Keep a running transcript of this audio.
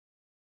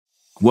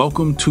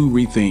Welcome to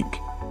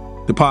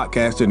Rethink, the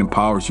podcast that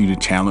empowers you to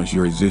challenge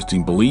your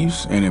existing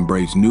beliefs and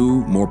embrace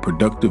new, more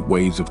productive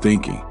ways of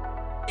thinking.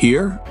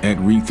 Here at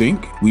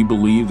Rethink, we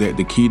believe that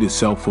the key to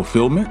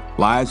self-fulfillment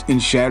lies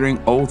in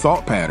shattering old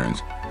thought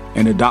patterns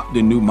and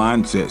adopting new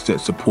mindsets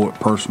that support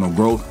personal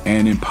growth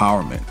and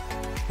empowerment.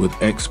 With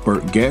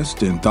expert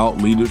guests and thought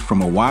leaders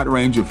from a wide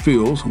range of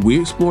fields, we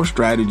explore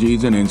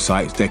strategies and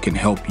insights that can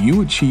help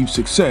you achieve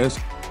success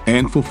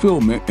and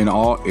fulfillment in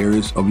all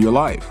areas of your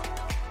life.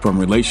 From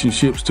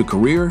relationships to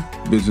career,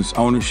 business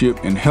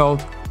ownership, and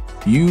health,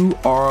 you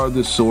are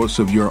the source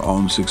of your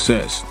own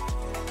success.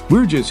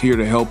 We're just here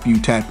to help you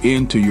tap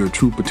into your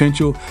true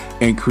potential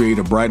and create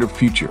a brighter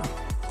future.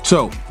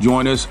 So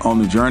join us on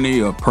the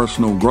journey of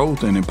personal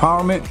growth and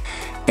empowerment,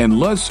 and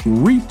let's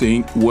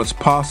rethink what's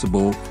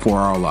possible for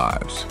our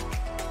lives.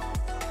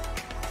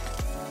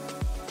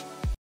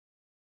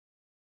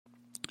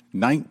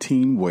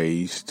 19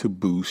 ways to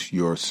boost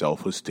your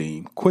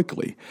self-esteem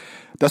quickly.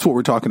 That's what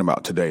we're talking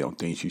about today on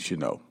Things You Should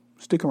Know.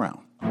 Stick around.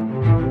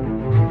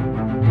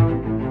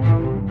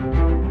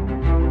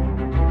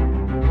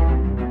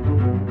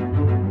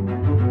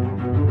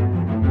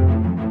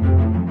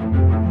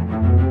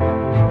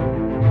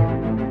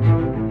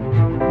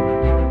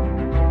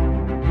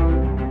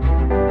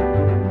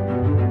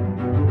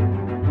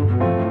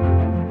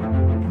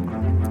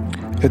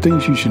 At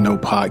Things You Should Know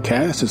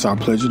podcast, it's our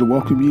pleasure to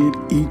welcome you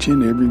each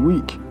and every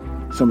week.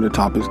 Some of the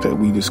topics that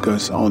we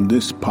discuss on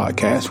this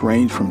podcast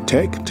range from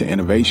tech to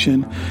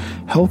innovation,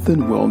 health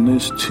and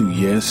wellness to,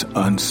 yes,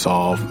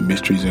 unsolved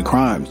mysteries and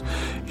crimes.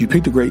 You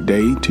picked a great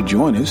day to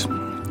join us.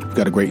 We've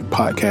got a great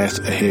podcast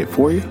ahead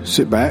for you.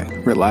 Sit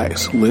back,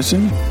 relax,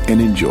 listen, and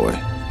enjoy.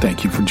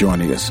 Thank you for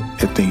joining us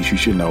at Things You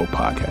Should Know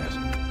podcast.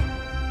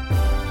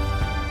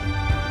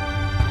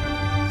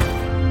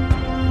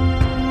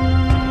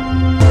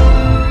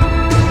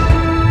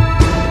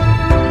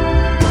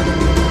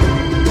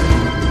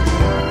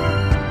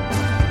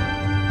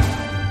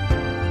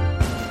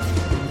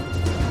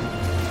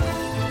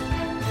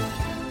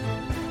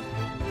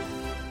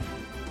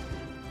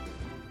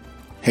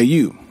 Hey,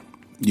 you.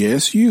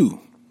 Yes, you.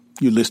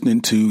 You're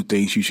listening to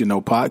Things You Should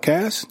Know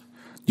podcast.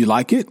 You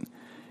like it?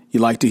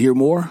 You like to hear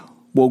more?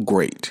 Well,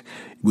 great.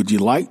 Would you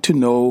like to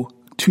know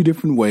 2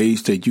 different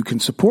ways that you can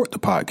support the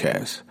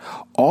podcast?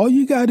 All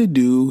you got to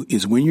do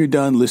is when you're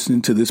done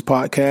listening to this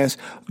podcast,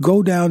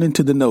 go down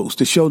into the notes,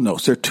 the show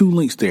notes. There are 2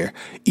 links there.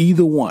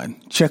 Either one.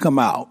 Check them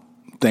out.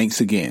 Thanks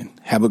again.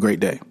 Have a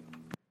great day.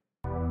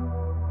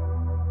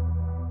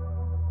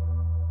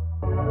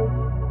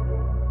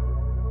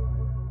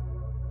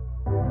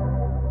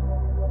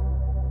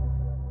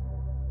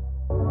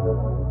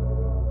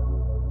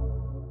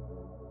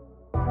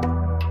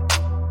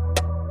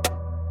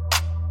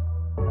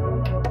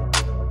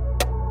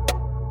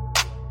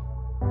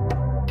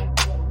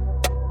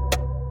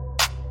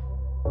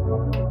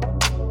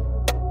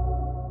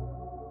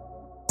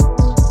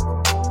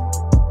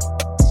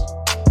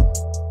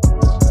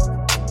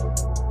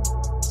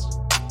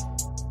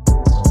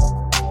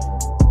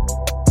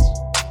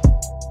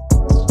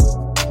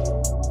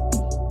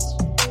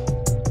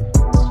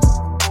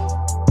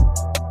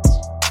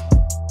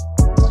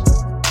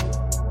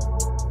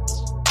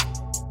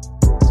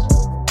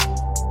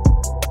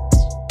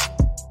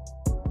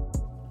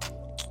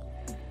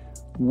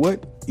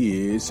 What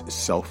is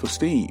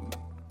self-esteem?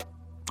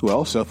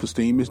 Well,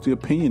 self-esteem is the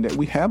opinion that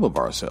we have of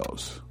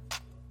ourselves.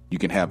 You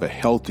can have a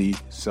healthy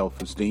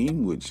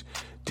self-esteem, which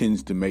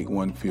tends to make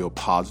one feel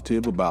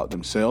positive about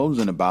themselves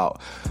and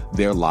about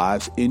their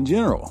lives in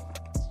general.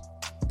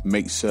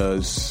 Makes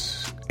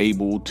us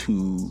able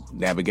to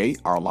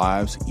navigate our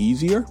lives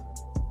easier.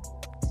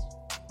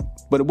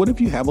 But what if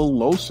you have a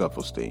low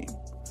self-esteem?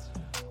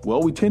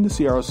 Well, we tend to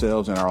see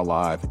ourselves and our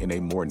life in a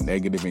more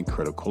negative and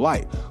critical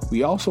light.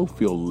 We also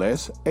feel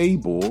less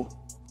able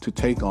to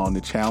take on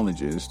the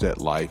challenges that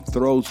life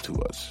throws to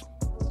us.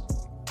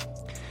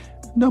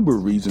 A number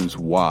of reasons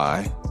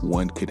why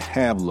one could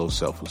have low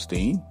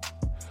self-esteem.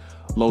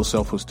 Low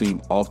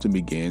self-esteem often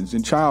begins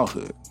in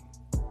childhood.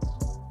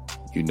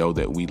 You know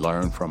that we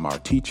learn from our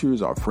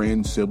teachers, our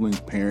friends,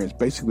 siblings, parents,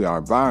 basically our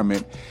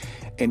environment,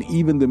 and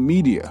even the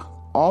media.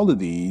 All of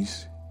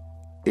these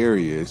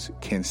areas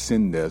can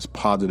send us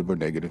positive or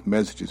negative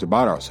messages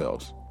about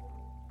ourselves.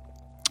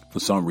 For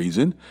some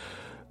reason,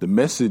 the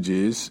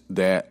messages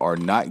that are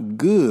not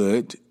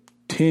good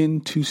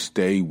tend to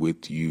stay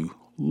with you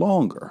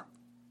longer.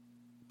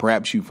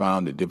 Perhaps you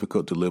found it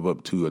difficult to live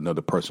up to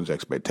another person's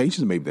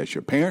expectations. Maybe that's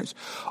your parents,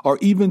 or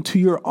even to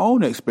your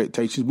own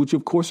expectations, which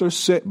of course are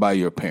set by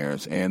your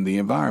parents and the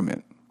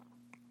environment.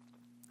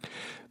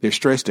 There's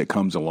stress that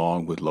comes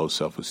along with low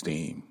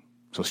self-esteem.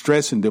 So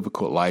stress and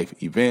difficult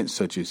life events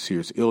such as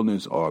serious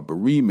illness or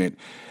bereavement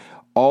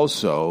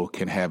also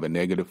can have a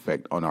negative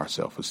effect on our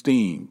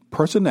self-esteem.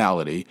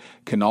 Personality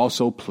can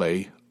also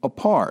play a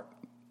part.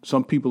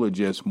 Some people are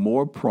just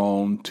more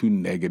prone to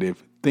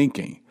negative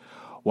thinking,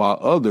 while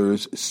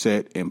others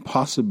set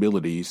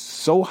impossibilities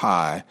so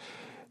high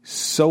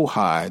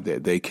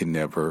that they can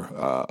never,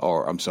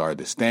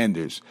 the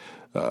standards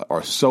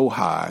are so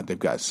high, they've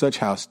got such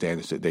high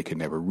standards that they can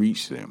never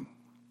reach them,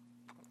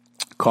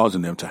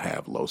 causing them to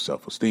have low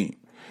self-esteem.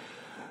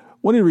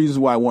 One of the reasons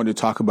why I wanted to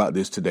talk about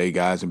this today,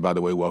 guys, and by the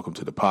way, welcome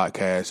to the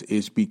podcast,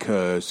 is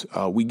because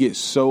we get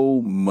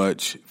so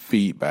much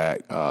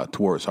feedback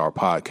towards our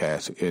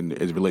podcast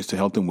as it relates to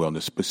health and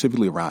wellness,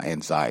 specifically around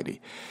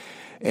anxiety.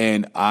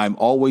 And I'm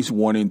always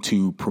wanting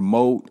to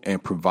promote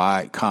and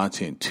provide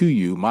content to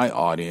you, my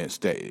audience,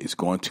 that is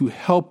going to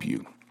help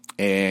you.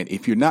 And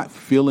if you're not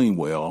feeling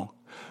well,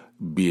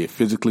 be it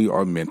physically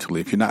or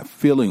mentally, if you're not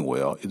feeling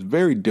well, it's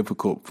very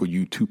difficult for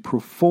you to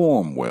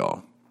perform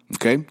well.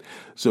 Okay,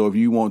 so if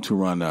you want to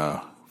run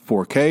a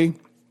 4K,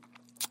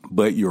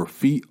 but your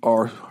feet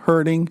are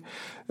hurting,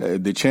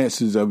 the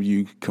chances of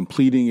you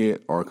completing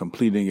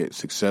it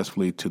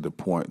successfully to the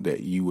point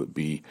that you would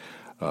be,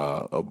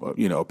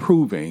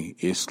 approving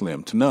is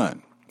slim to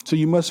none. So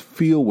you must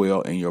feel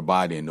well in your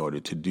body in order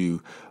to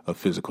do a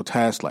physical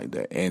task like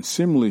that. And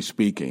similarly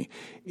speaking,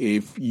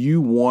 if you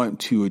want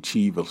to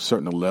achieve a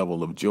certain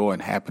level of joy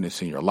and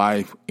happiness in your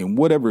life, in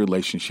whatever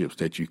relationships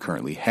that you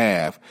currently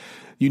have,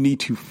 you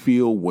need to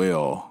feel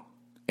well,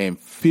 and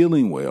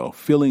feeling well,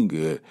 feeling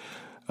good,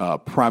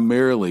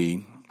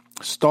 primarily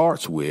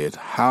starts with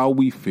how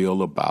we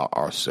feel about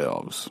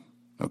ourselves.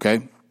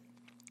 Okay.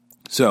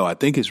 So I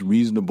think it's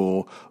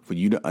reasonable for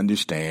you to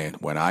understand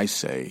when I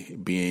say,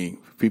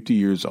 being 50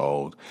 years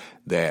old,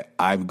 that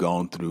I've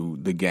gone through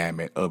the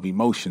gamut of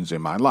emotions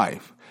in my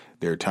life.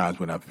 There are times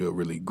when I feel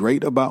really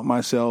great about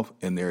myself,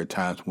 and there are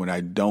times when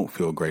I don't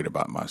feel great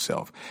about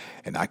myself.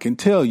 And I can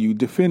tell you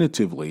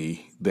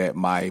definitively that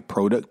my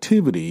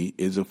productivity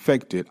is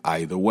affected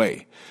either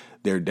way.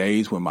 There are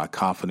days when my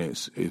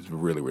confidence is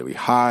really, really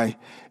high,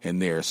 and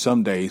there are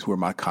some days where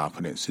my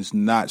confidence is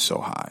not so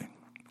high.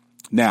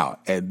 Now,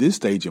 at this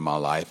stage in my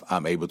life,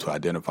 I'm able to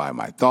identify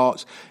my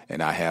thoughts,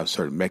 and I have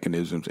certain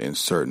mechanisms and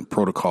certain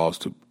protocols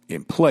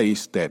in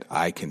place that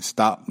I can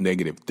stop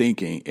negative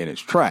thinking in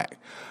its track.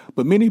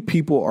 But many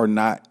people are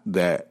not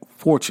that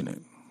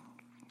fortunate.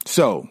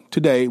 So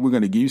today we're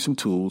going to give you some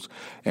tools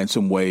and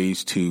some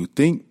ways to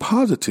think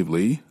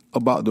positively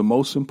about the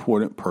most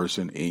important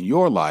person in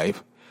your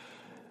life,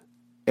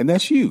 and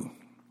that's you.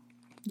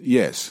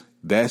 Yes,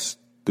 that's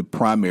the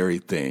primary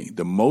thing,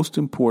 the most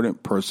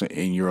important person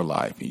in your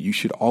life. And you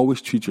should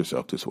always treat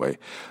yourself this way.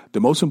 The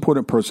most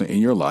important person in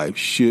your life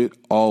should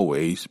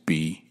always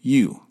be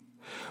you.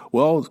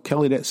 Well,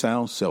 Kelly, that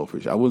sounds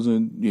selfish. I was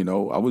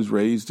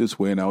raised this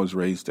way and I was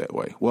raised that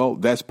way. Well,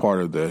 that's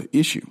part of the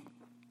issue.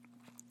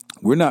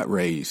 We're not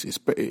raised.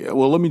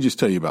 Well, let me just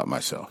tell you about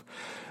myself.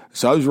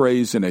 So I was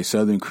raised in a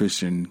Southern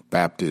Christian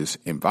Baptist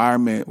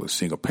environment with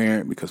single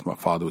parent because my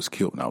father was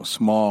killed when I was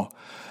small.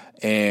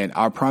 And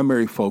our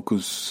primary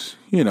focus,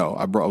 I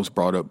was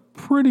brought up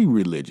pretty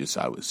religious,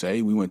 I would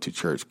say. We went to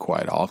church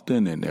quite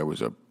often, and there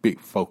was a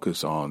big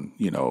focus on,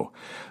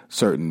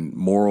 certain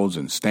morals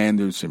and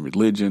standards in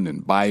religion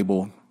and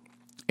Bible.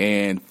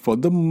 And for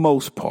the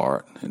most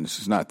part, and this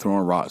is not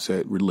throwing rocks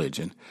at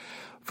religion,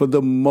 for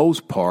the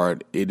most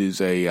part, it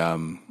is a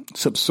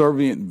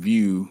subservient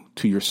view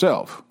to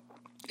yourself.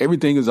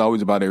 Everything is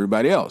always about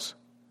everybody else.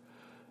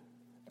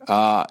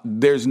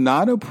 There's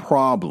not a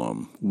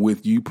problem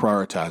with you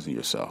prioritizing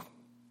yourself,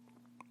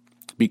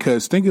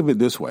 because think of it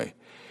this way.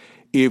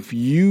 If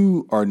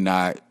you are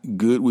not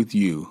good with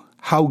you,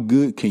 how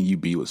good can you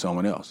be with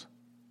someone else?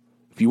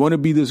 If you want to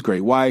be this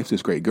great wife,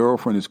 this great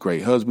girlfriend, this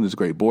great husband, this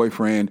great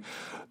boyfriend,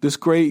 this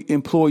great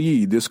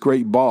employee, this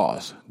great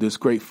boss, this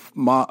great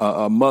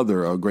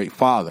mother or great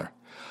father,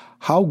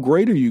 how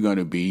great are you going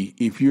to be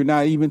if you're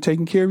not even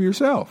taking care of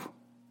yourself?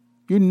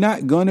 You're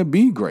not going to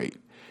be great.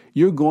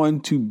 You're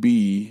going to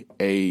be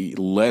a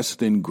less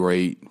than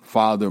great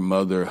father,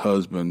 mother,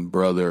 husband,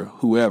 brother,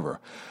 whoever.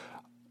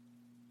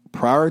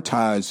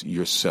 Prioritize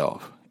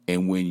yourself.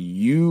 And when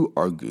you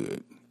are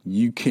good,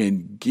 you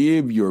can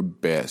give your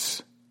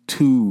best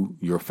to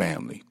your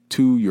family,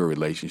 to your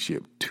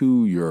relationship,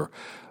 to your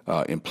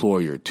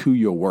employer, to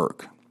your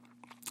work.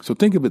 So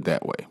think of it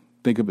that way.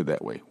 Think of it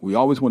that way. We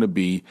always want to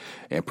be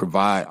and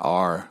provide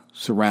our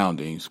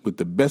surroundings with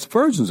the best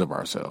versions of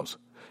ourselves.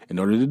 In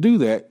order to do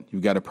that,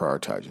 you've got to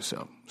prioritize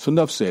yourself. So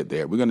enough said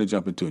there. We're going to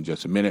jump into it in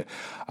just a minute.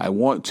 I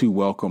want to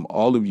welcome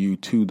all of you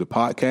to the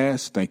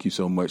podcast. Thank you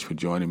so much for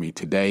joining me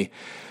today.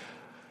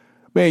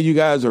 Man, you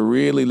guys are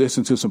really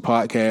listening to some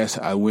podcasts.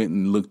 I went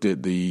and looked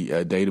at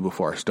the data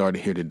before I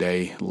started here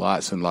today.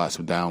 Lots and lots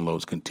of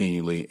downloads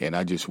continually. And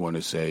I just want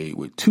to say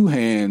with two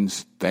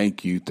hands,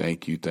 thank you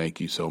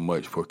so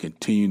much for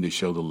continuing to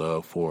show the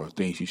love for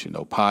Things You Should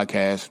Know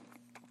podcast.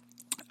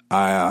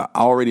 I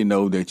already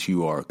know that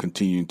you are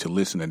continuing to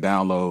listen and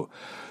download.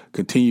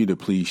 Continue to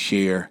please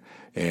share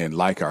and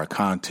like our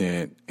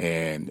content.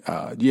 And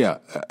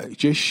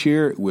just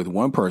share it with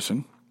one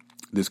person.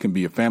 This can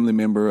be a family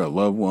member, a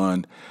loved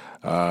one,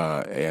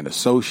 an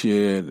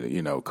associate,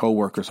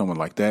 coworker, someone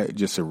like that.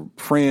 Just a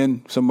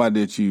friend,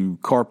 somebody that you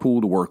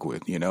carpool to work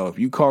with. If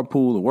you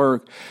carpool to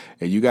work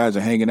and you guys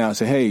are hanging out,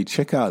 say, hey,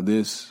 check out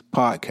this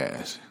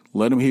podcast.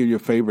 Let them hear your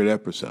favorite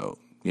episode.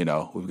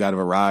 We've got a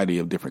variety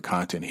of different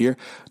content here.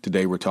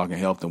 Today, we're talking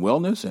health and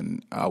wellness,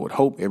 and I would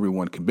hope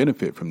everyone can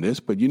benefit from this,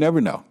 but you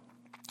never know.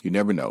 You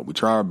never know. We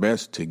try our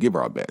best to give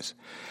our best.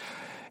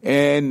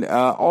 And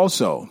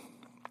also,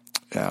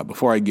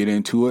 before I get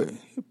into it,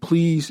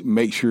 please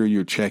make sure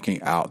you're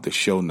checking out the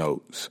show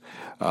notes.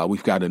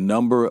 We've got a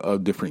number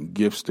of different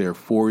gifts there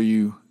for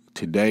you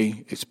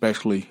today,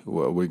 especially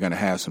we're going to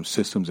have some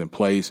systems in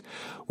place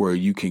where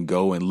you can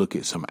go and look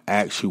at some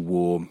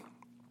actual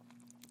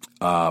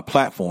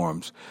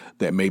platforms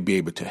that may be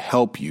able to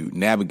help you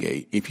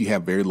navigate if you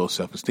have very low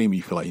self-esteem,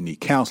 you feel like you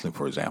need counseling,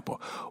 for example,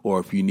 or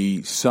if you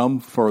need some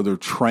further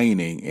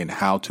training in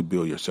how to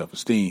build your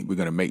self-esteem. We're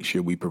going to make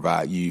sure we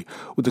provide you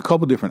with a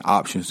couple different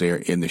options there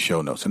in the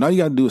show notes. And all you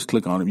got to do is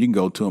click on them. You can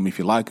go to them. If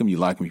you like them, you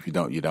like them. If you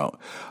don't, you don't.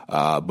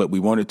 But we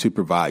wanted to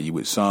provide you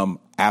with some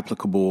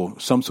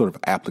sort of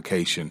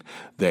application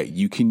that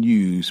you can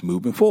use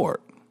moving forward.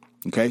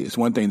 Okay, it's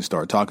one thing to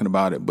start talking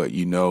about it, but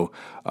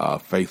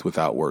faith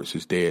without works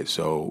is dead.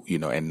 So,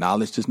 and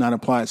knowledge does not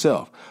apply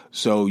itself.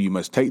 So you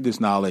must take this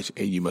knowledge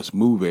and you must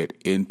move it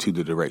into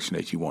the direction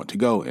that you want to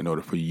go in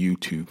order for you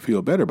to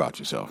feel better about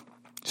yourself.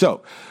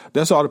 So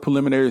that's all the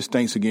preliminaries.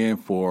 Thanks again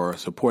for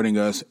supporting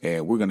us.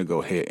 And we're going to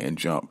go ahead and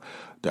jump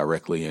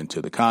directly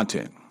into the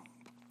content.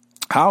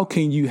 How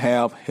can you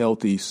have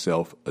healthy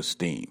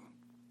self-esteem?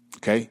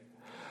 Okay.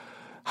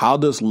 How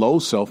does low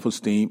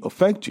self-esteem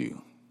affect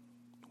you?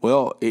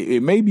 Well,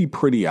 it may be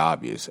pretty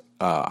obvious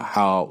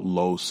how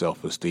low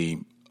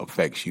self-esteem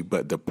affects you,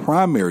 but the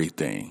primary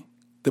thing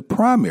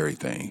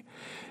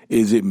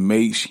is it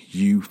makes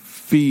you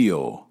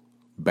feel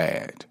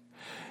bad.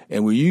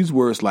 And we use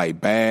words like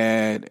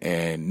bad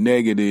and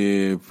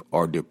negative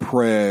or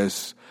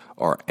depressed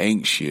or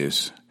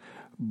anxious,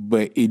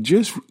 but it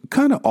just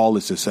kind of all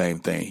is the same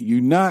thing.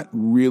 You're not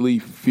really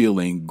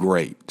feeling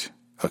great,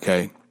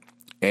 okay?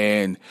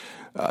 And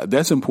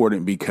that's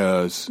important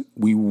because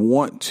we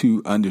want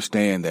to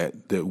understand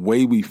that the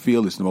way we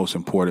feel is the most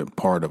important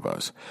part of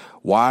us.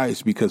 Why?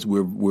 It's because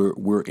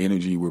we're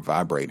energy, we're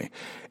vibrating.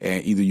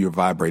 And either you're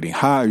vibrating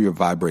high or you're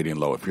vibrating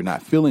low. If you're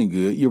not feeling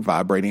good, you're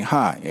vibrating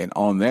high. And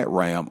on that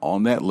realm,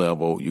 on that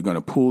level, you're going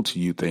to pull to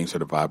you things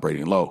that are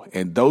vibrating low.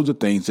 And those are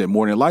things that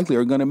more than likely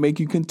are going to make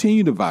you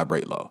continue to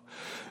vibrate low.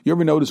 You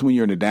ever notice when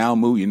you're in a down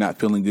mood, you're not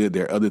feeling good,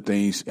 there are other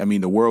things. I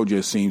mean, the world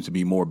just seems to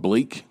be more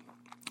bleak.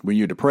 When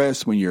you're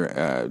depressed, when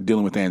you're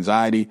dealing with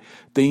anxiety,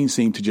 things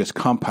seem to just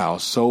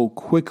compound so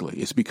quickly.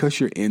 It's because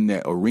you're in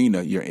that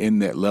arena, you're in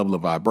that level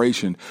of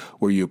vibration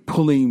where you're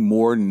pulling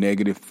more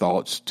negative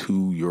thoughts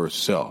to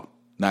yourself.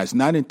 Now, it's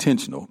not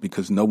intentional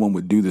because no one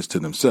would do this to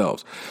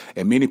themselves.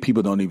 And many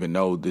people don't even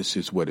know this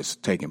is what is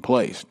taking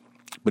place.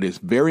 But it's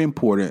very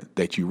important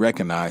that you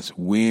recognize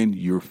when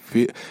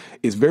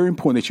it's very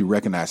important that you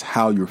recognize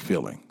how you're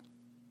feeling.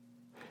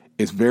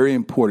 It's very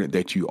important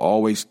that you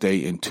always stay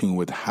in tune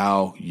with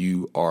how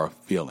you are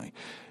feeling.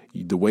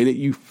 The way that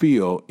you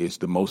feel is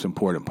the most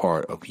important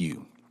part of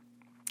you.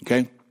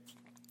 Okay?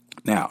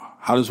 Now,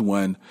 how does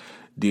one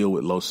deal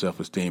with low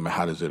self-esteem and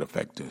how does it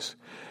affect us?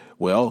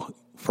 Well,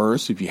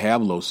 first, if you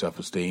have low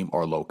self-esteem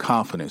or low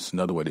confidence,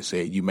 another way to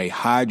say it, you may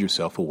hide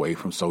yourself away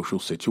from social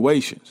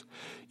situations.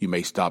 You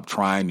may stop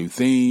trying new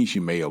things.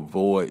 You may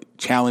avoid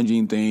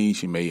challenging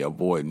things. You may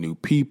avoid new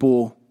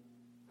people.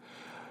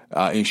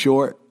 In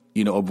short,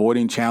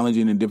 avoiding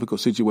challenging and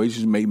difficult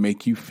situations may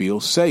make you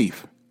feel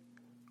safe.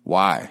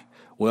 Why?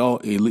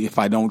 Well, if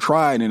I don't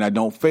try and I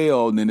don't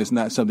fail, then it's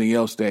not something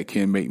else that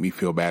can make me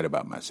feel bad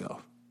about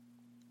myself.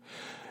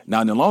 Now,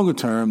 in the longer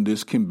term,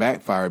 this can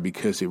backfire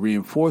because it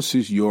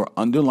reinforces your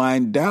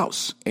underlying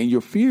doubts and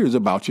your fears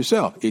about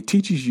yourself. It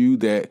teaches you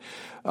that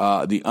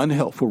the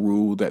unhelpful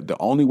rule that the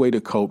only way to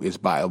cope is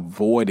by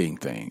avoiding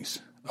things.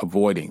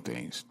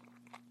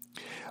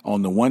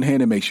 On the one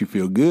hand, it makes you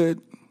feel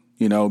good,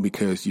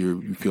 because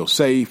you feel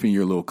safe in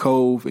your little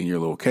cove, in your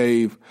little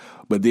cave.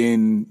 But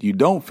then you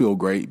don't feel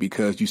great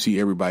because you see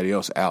everybody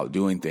else out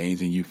doing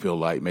things and you feel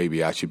like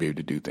maybe I should be able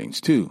to do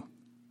things too.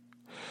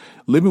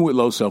 Living with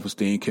low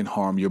self-esteem can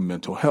harm your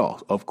mental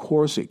health. Of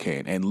course it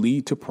can, and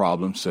lead to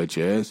problems such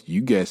as,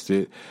 you guessed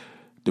it,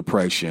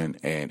 depression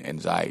and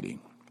anxiety.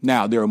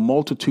 Now, there are a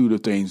multitude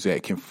of things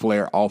that can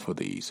flare off of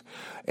these.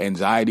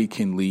 Anxiety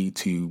can lead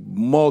to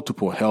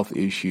multiple health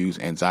issues,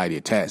 anxiety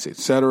attacks,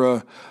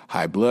 etc.,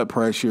 high blood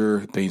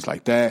pressure, things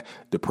like that.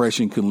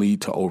 Depression can lead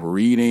to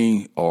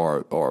overeating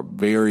or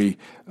very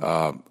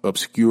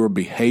obscure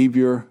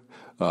behavior,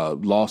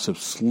 loss of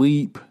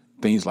sleep,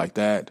 things like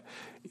that.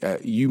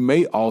 You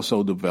may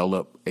also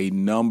develop a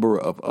number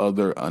of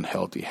other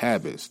unhealthy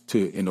habits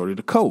in order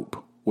to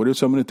cope. What are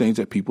some of the things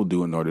that people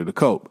do in order to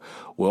cope?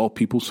 Well,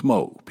 people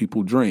smoke,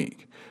 people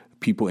drink,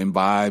 people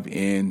imbibe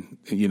in,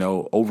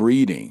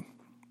 overeating,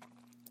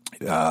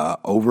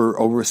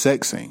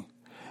 over-sexing.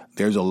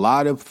 There's a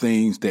lot of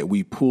things that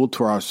we pull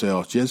to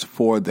ourselves just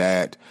for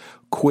that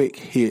quick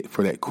hit,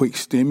 for that quick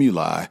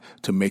stimuli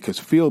to make us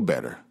feel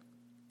better.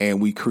 And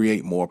we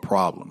create more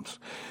problems.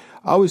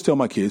 I always tell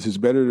my kids it's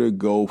better to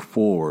go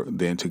forward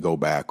than to go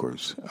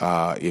backwards.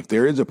 If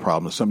there is a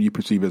problem, something you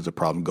perceive as a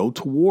problem, go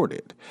toward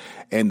it.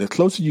 And the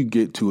closer you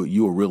get to it,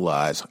 you will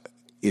realize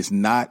it's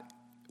not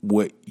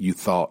what you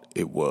thought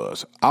it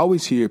was. I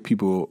always hear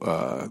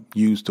people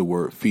use the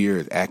word fear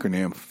as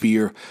acronym,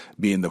 fear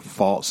being the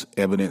false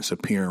evidence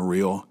appearing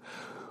real.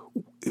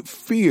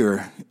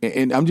 Fear,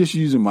 and I'm just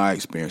using my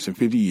experience in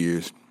 50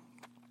 years,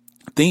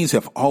 things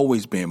have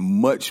always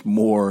been much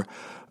more,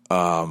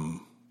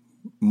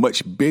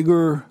 much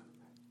bigger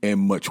and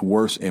much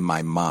worse in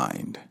my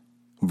mind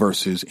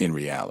versus in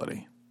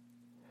reality.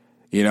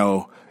 You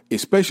know,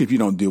 especially if you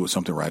don't deal with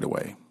something right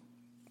away.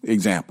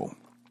 Example,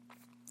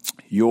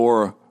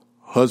 your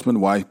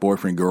husband, wife,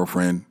 boyfriend,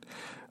 girlfriend,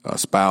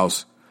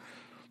 spouse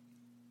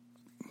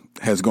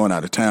has gone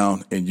out of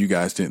town and you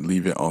guys didn't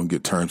leave it on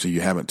good terms and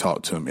you haven't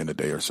talked to him in a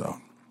day or so.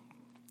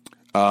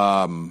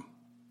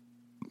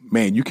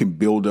 Man, you can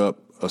build up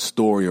a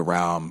story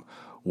around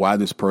why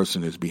this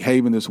person is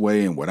behaving this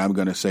way and what I'm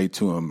going to say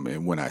to him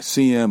and when I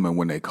see him and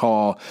when they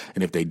call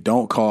and if they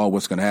don't call,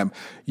 what's going to happen.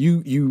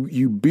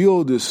 You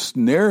build this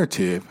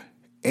narrative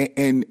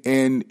and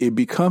it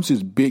becomes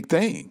this big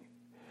thing.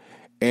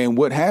 And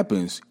what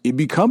happens, it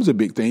becomes a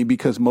big thing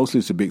because mostly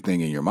it's a big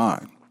thing in your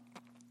mind.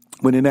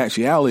 When in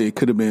actuality, it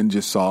could have been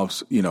just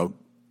solved, you know,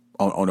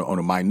 on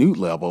a minute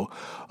level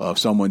of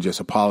someone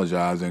just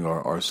apologizing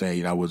or saying,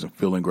 you know, I wasn't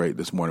feeling great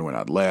this morning when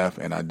I left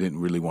and I didn't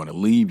really want to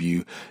leave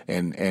you.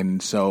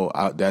 And so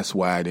that's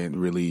why I didn't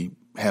really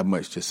have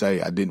much to say.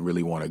 I didn't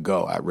really want to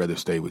go. I'd rather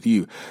stay with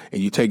you.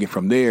 And you take it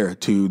from there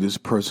to this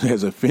person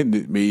has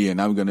offended me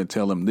and I'm going to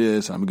tell them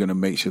this. I'm going to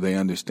make sure they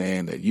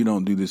understand that you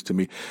don't do this to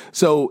me.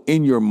 So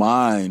in your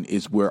mind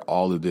is where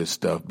all of this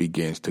stuff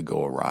begins to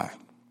go awry.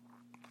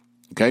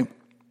 Okay.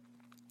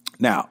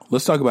 Now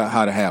let's talk about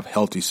how to have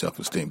healthy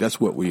self-esteem. That's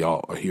what we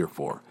all are here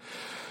for.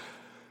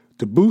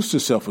 To boost your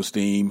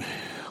self-esteem,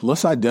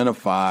 let's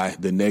identify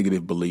the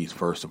negative beliefs,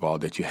 first of all,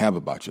 that you have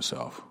about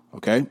yourself.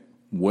 Okay.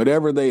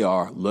 Whatever they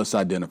are, let's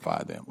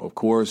identify them. Of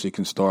course, it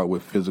can start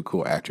with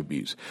physical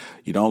attributes.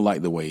 You don't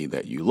like the way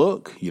that you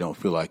look. You don't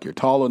feel like you're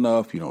tall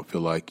enough. You don't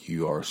feel like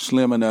you are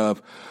slim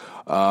enough.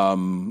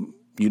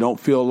 You don't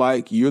feel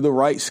like you're the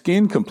right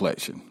skin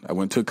complexion. I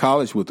went to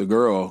college with a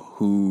girl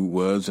who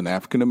was an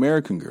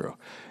African-American girl,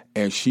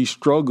 and she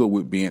struggled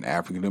with being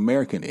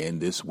African-American in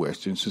this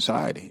Western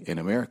society in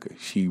America.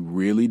 She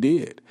really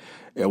did.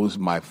 It was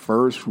my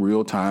first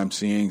real time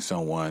seeing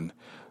someone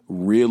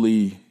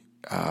really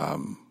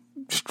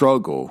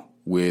struggle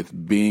with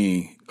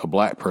being a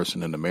black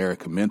person in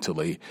America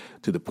mentally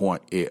to the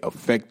point it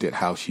affected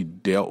how she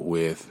dealt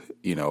with,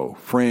 you know,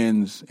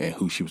 friends and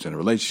who she was in a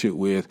relationship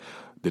with,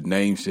 the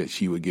names that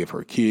she would give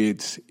her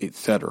kids,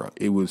 etc.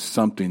 It was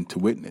something to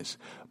witness,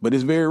 but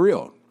it's very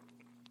real.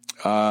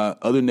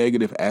 Other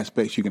negative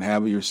aspects you can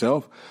have of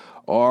yourself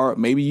are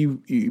maybe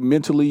you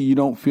mentally, you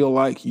don't feel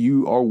like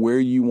you are where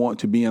you want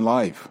to be in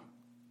life.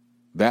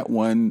 That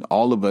one,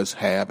 all of us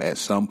have at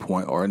some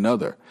point or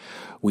another.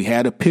 We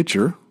had a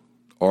picture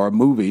or a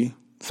movie,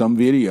 some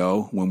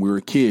video when we were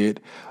a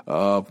kid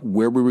of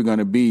where we were going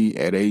to be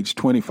at age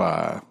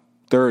 25,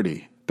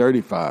 30,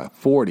 35,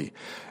 40.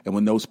 And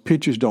when those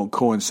pictures don't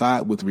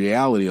coincide with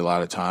reality, a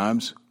lot of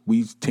times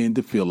we tend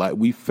to feel like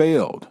we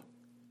failed.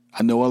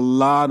 I know a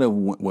lot of,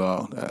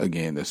 well,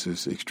 again, this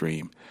is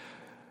extreme.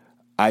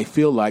 I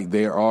feel like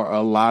there are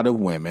a lot of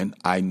women,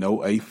 I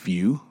know a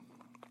few,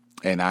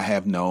 and I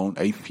have known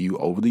a few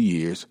over the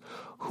years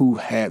who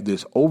have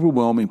this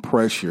overwhelming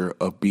pressure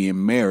of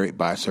being married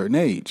by a certain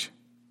age.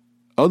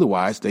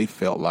 Otherwise, they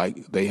felt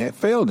like they had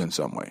failed in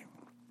some way.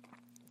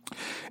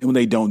 And when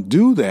they don't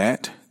do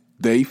that,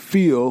 they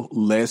feel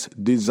less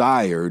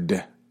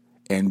desired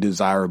and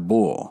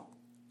desirable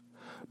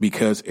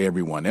because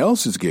everyone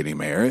else is getting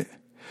married.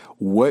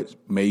 What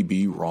may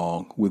be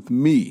wrong with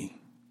me?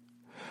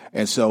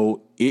 And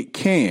so it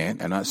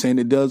can, I'm not saying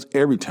it does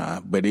every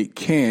time, but it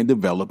can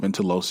develop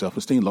into low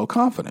self-esteem, low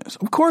confidence.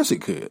 Of course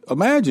it could.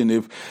 Imagine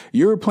if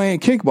you're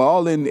playing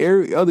kickball and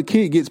every other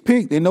kid gets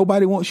picked and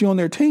nobody wants you on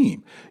their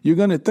team. You're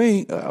going to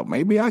think,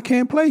 maybe I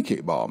can't play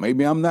kickball.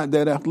 Maybe I'm not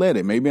that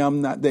athletic. Maybe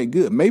I'm not that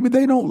good. Maybe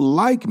they don't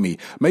like me.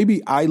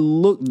 Maybe I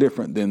look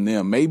different than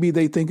them. Maybe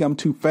they think I'm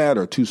too fat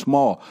or too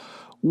small.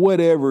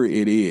 Whatever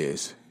it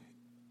is,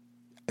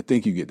 I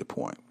think you get the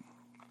point.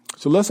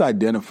 So let's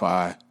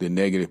identify the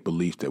negative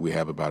beliefs that we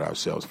have about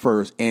ourselves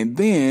first, and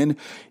then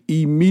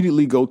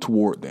immediately go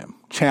toward them,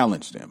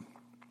 challenge them.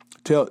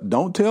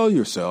 Don't tell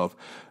yourself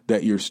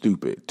that you're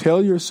stupid.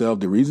 Tell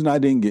yourself the reason I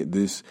didn't get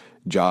this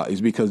job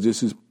is because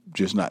this is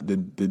just not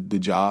the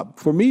job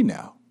for me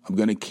now. I'm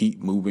going to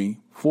keep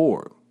moving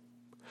forward.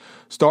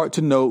 Start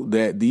to note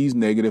that these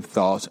negative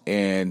thoughts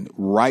and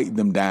write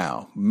them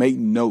down. Make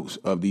notes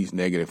of these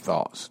negative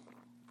thoughts.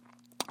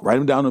 Write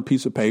them down on a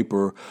piece of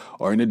paper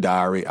or in a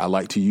diary. I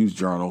like to use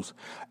journals.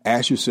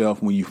 Ask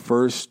yourself when you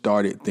first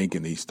started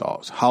thinking these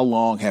thoughts, how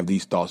long have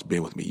these thoughts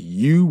been with me?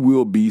 You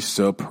will be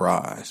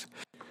surprised.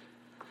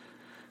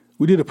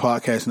 We did a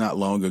podcast not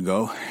long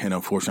ago, and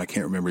unfortunately, I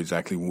can't remember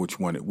exactly which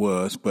one it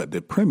was, but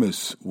the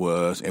premise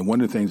was, and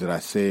one of the things that I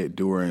said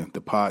during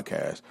the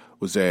podcast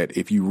was that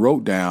if you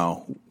wrote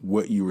down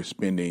what you were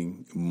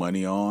spending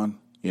money on,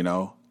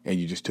 and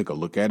you just took a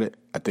look at it,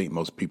 I think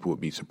most people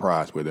would be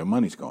surprised where their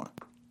money's going.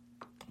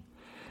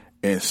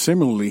 And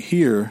similarly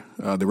here,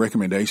 the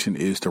recommendation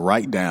is to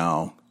write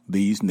down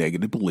these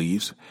negative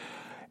beliefs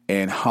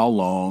and how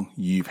long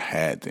you've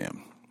had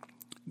them.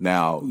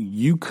 Now,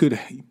 you could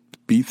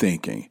be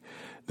thinking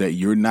that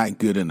you're not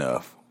good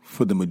enough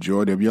for the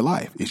majority of your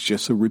life. It's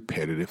just a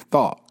repetitive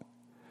thought.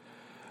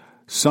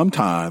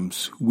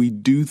 Sometimes we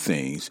do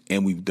things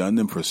and we've done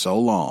them for so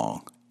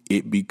long,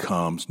 it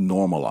becomes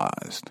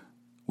normalized.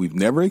 We've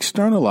never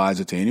externalized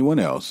it to anyone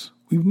else.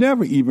 We've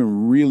never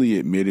even really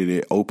admitted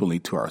it openly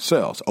to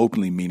ourselves,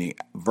 openly meaning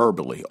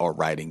verbally or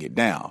writing it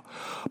down.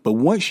 But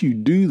once you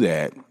do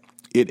that,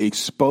 it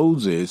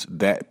exposes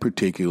that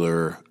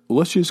particular,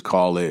 let's just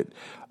call it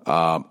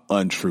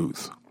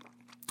untruth.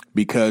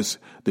 Because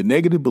the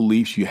negative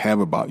beliefs you have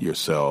about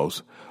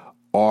yourselves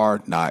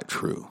are not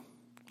true.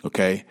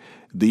 Okay?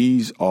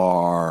 These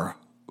are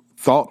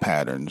thought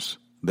patterns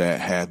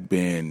that have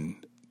been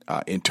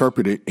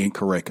interpreted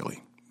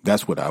incorrectly.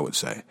 That's what I would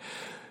say.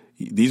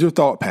 These are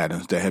thought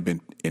patterns that have been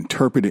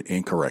interpreted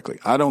incorrectly.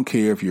 I don't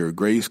care if your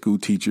grade school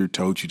teacher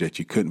told you that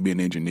you couldn't be an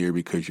engineer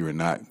because you were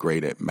not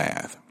great at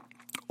math.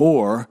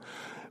 Or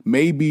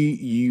maybe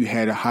you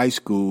had a high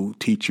school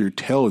teacher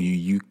tell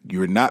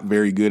you're not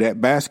very good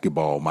at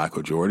basketball,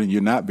 Michael Jordan.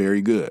 You're not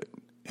very good.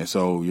 And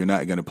so you're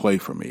not going to play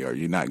for me, or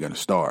you're not going to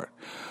start.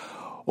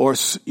 Or,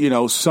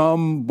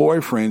 some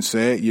boyfriend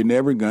said you're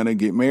never going to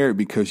get married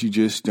because you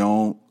just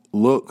don't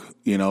look,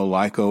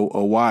 like a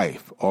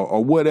wife,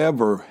 or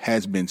whatever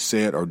has been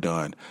said or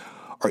done.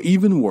 Or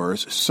even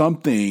worse,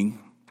 something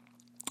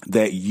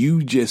that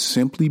you just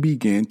simply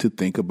begin to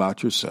think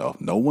about yourself.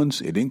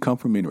 It didn't come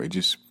from anywhere.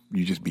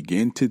 You just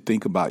begin to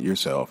think about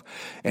yourself,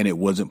 and it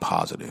wasn't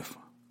positive.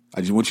 I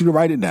just want you to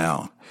write it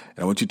down,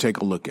 and I want you to take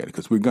a look at it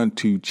because we're going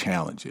to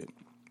challenge it.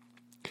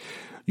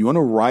 You want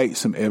to write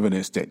some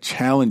evidence that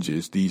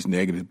challenges these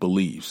negative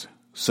beliefs,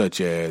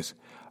 such as,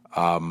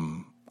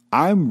 I'm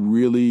a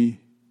really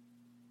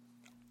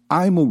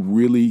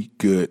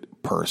good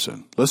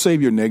person. Let's say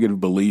if your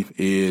negative belief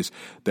is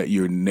that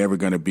you're never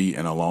going to be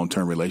in a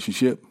long-term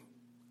relationship.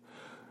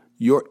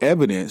 Your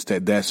evidence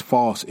that that's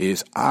false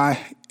is, I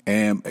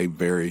am a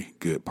very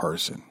good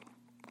person.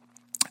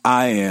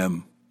 I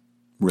am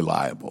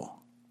reliable.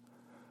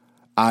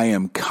 I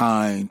am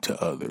kind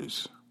to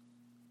others.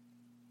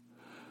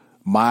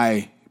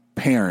 My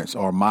parents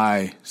or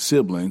my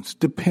siblings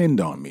depend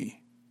on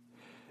me.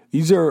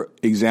 These are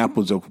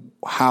examples of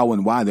how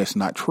and why that's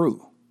not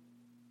true.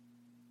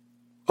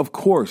 Of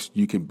course,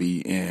 you can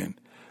be in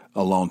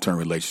a long-term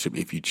relationship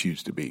if you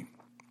choose to be.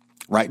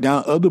 Write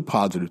down other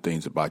positive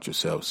things about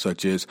yourself,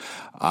 such as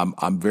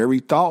I'm very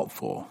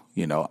thoughtful.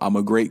 I'm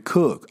a great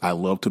cook. I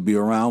love to be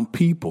around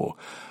people.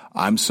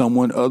 I'm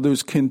someone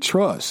others can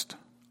trust.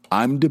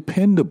 I'm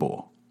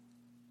dependable.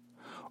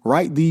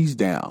 Write these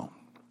down.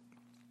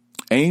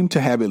 Aim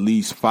to have at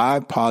least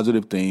 5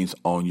 positive things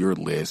on your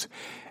list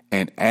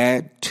and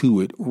add to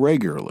it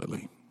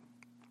regularly.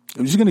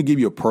 I'm just going to give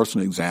you a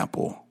personal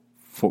example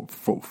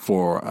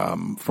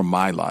from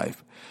my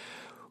life.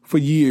 For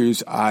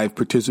years, I've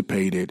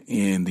participated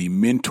in the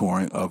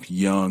mentoring of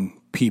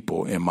young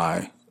people in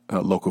my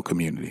local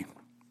community.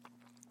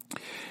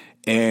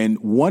 And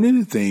one of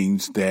the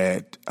things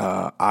that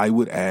I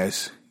would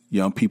ask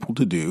young people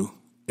to do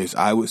is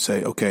I would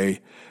say, okay,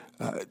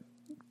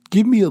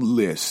 give me a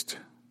list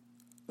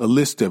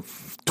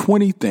of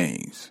 20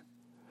 things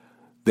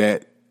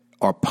that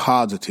are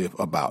positive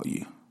about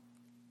you.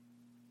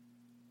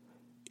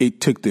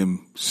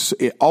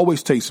 It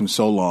always takes them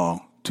so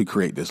long to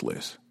create this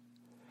list.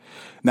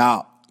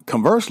 Now,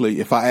 conversely,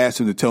 if I ask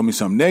them to tell me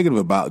something negative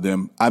about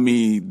them,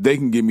 they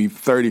can give me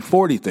 30,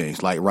 40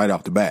 things, like right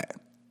off the bat.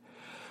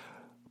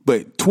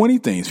 But 20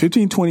 things,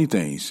 15, 20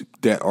 things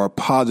that are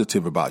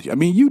positive about you.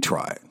 You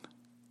try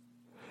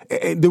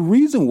it. And the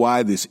reason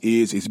why this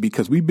is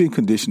because we've been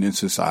conditioned in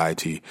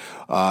society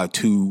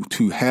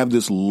to have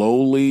this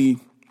lowly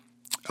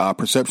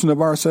perception of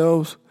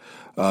ourselves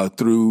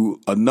through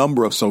a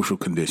number of social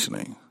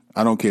conditioning.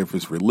 I don't care if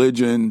it's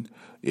religion,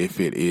 if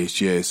it is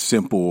just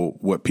simple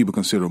what people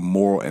consider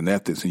moral and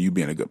ethics, and you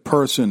being a good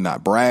person,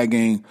 not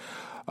bragging,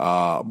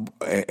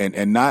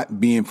 and not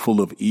being full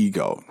of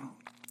ego.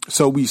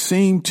 So we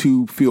seem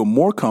to feel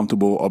more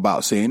comfortable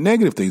about saying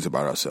negative things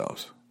about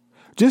ourselves.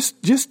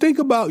 Just think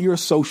about your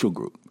social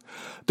group.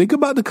 Think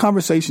about the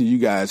conversations you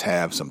guys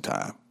have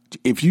sometime.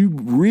 If you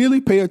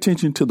really pay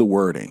attention to the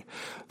wording,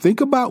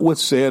 think about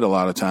what's said a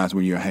lot of times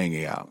when you're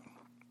hanging out.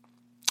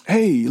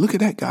 Hey, look at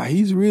that guy.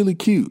 He's really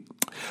cute.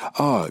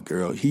 Oh,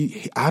 girl,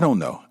 I don't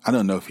know. I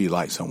don't know if he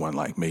likes someone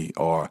like me,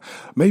 or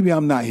maybe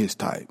I'm not his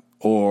type,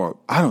 or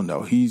I don't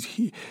know.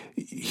 He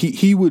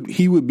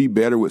would be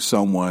better with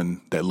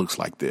someone that looks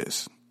like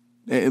this.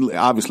 And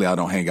obviously, I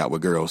don't hang out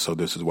with girls, so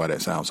this is why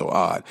that sounds so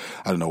odd.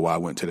 I don't know why I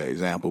went to that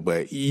example,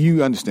 but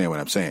you understand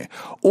what I'm saying.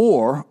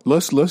 Or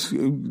let's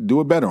do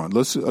a better one.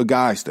 Let's a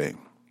guy's thing.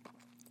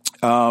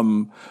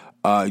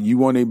 You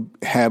want to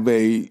have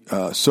a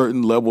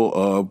certain level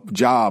of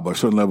job or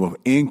certain level of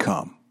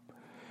income.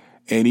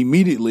 And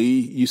immediately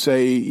you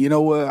say, you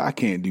know what, I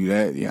can't do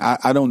that.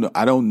 I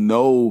don't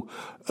know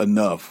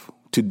enough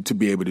to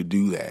be able to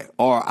do that.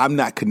 Or I'm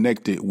not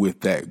connected with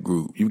that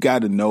group. You've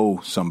got to know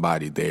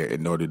somebody there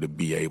in order to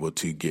be able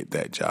to get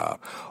that job.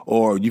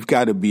 Or you've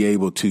got to be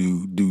able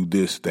to do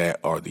this, that,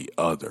 or the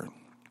other.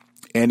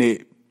 And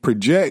it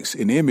projects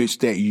an image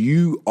that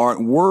you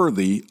aren't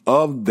worthy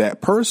of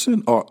that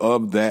person or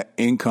of that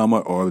income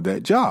or of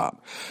that job.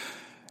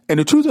 And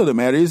the truth of the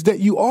matter is that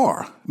you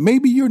are.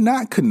 Maybe you're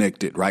not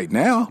connected right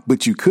now,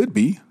 but you could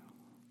be.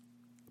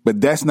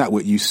 But that's not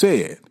what you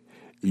said.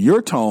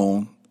 Your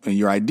tone and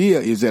your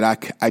idea is that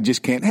I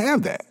just can't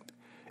have that.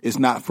 It's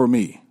not for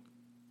me.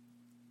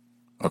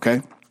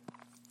 Okay?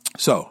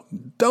 So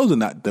those are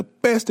not the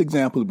best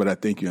examples, but I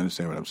think you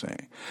understand what I'm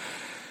saying.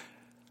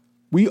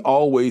 We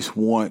always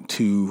want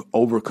to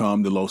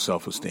overcome the low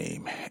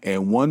self-esteem.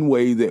 And one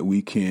way that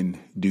we can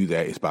do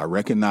that is by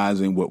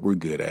recognizing what we're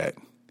good at,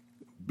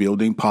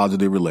 building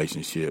positive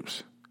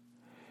relationships,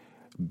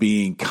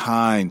 being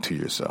kind to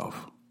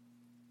yourself.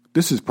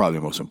 This is probably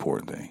the most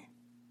important thing.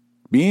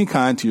 Being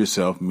kind to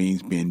yourself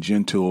means being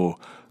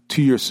gentle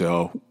to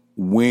yourself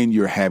when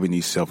you're having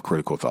these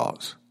self-critical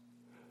thoughts.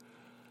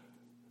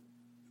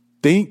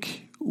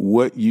 Think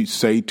what you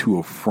say to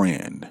a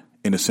friend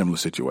in a similar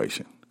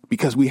situation,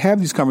 because we have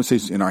these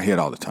conversations in our head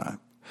all the time.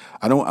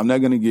 I'm not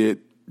going to get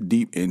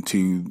deep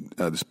into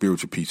the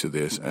spiritual piece of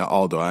this,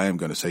 although I am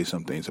going to say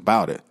some things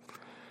about it.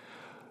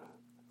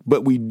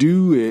 But we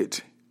do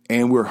it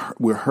and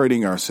we're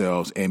hurting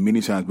ourselves, and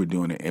many times we're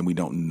doing it and we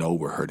don't know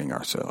we're hurting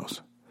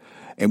ourselves.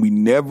 And we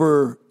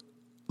never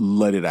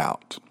let it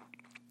out.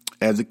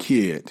 As a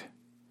kid,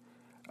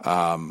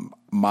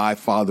 my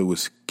father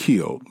was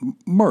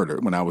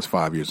murdered when I was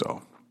 5 years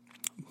old,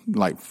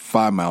 like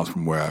 5 miles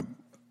from where I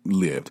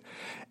lived,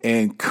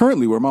 and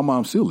currently where my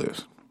mom still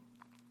lives.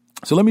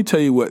 So let me tell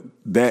you what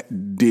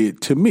that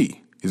did to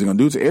me. Is it going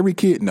to do it to every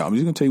kid? No, I'm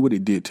just going to tell you what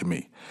it did to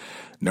me.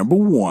 Number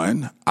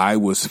one, I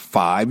was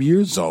 5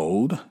 years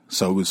old,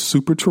 so it was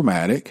super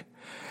traumatic,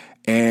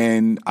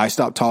 and I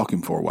stopped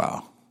talking for a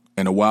while,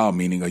 and a while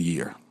meaning a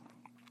year.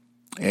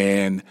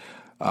 And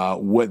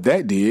what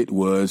that did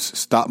was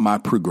stop my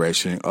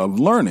progression of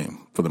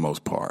learning for the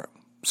most part.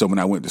 So when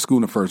I went to school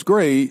in the first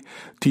grade,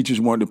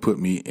 teachers wanted to put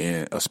me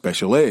in a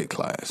special ed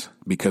class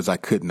because I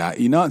could not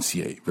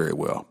enunciate very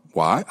well.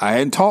 Why? I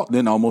hadn't taught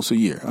in almost a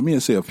year. I mean, I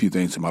say a few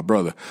things to my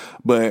brother,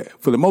 but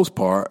for the most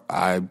part,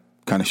 I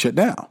kind of shut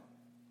down.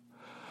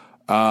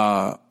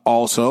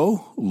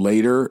 Also,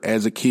 later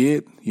as a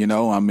kid,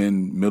 I'm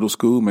in middle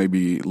school,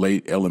 maybe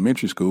late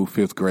elementary school,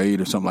 5th grade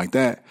or something like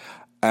that.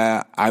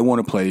 I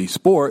want to play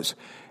sports,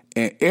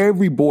 and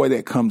every boy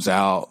that comes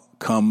out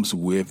comes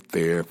with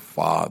their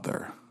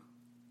father.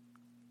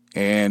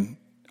 And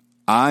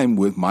I'm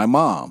with my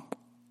mom.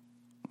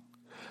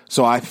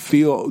 So I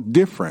feel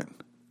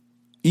different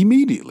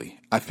immediately.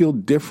 I feel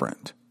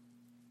different.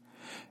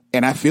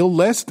 And I feel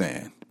less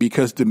than,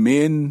 because the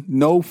men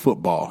know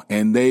football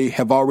and they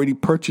have already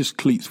purchased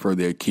cleats for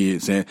their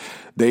kids and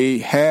they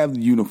have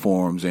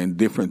uniforms and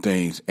different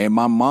things. And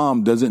my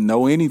mom doesn't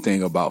know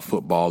anything about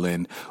football,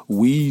 and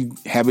we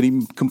haven't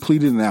even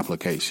completed an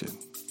application.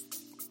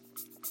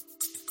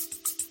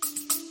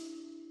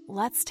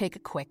 Let's take a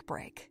quick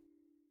break.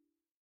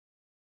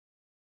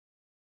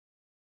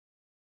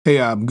 Hey,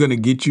 I'm going to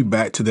get you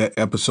back to that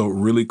episode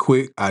really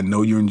quick. I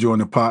know you're enjoying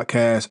the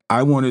podcast.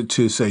 I wanted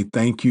to say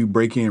thank you,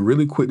 break in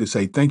really quick to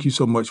say thank you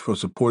so much for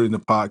supporting the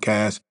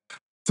podcast.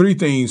 3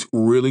 things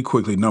really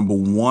quickly. Number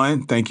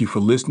 1, thank you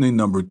for listening.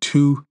 Number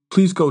 2,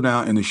 please go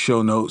down in the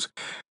show notes.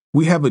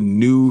 We have a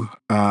new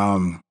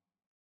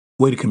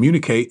way to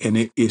communicate, and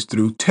it is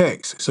through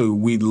text. So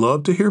we'd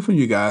love to hear from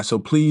you guys. So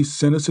please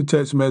send us a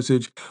text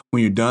message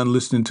when you're done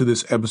listening to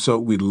this episode.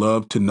 We'd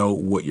love to know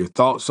what your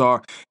thoughts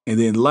are. And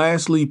then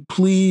lastly,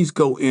 please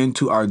go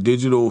into our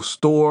digital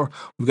store.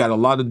 We've got a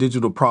lot of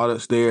digital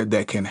products there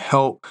that can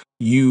help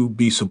you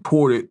be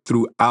supported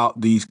throughout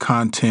these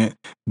content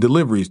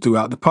deliveries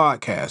throughout the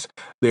podcast.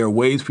 There are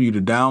ways for you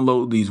to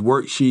download these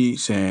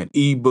worksheets and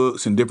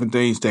ebooks and different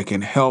things that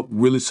can help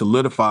really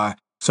solidify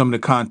some of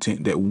the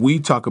content that we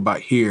talk about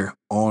here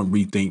on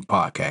Rethink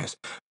Podcast.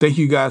 Thank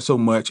you guys so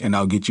much, and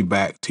I'll get you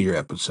back to your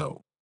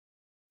episode.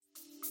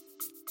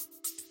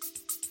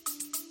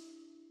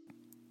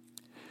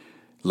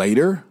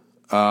 Later,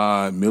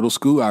 middle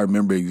school, I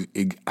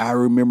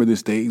remember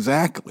this day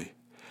exactly.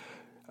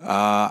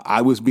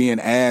 I was being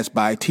asked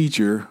by a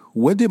teacher,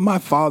 what did my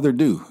father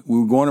do? We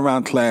were going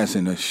around class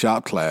in a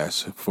shop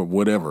class for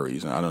whatever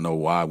reason. I don't know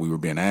why we were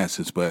being asked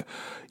this, but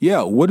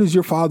yeah, what does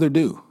your father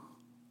do?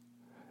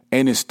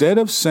 And instead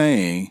of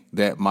saying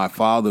that my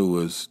father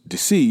was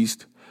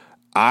deceased,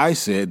 I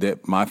said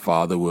that my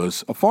father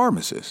was a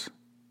pharmacist,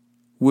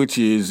 which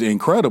is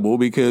incredible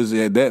because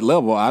at that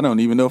level, I don't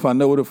even know if I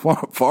know what a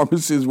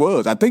pharmacist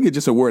was. I think it's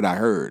just a word I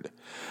heard.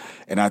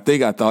 And I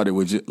think I thought it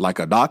was just like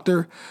a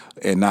doctor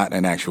and not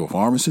an actual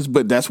pharmacist.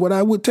 But that's what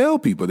I would tell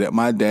people, that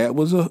my dad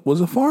was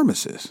a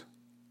pharmacist.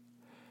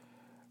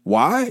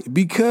 Why?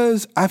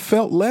 Because I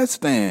felt less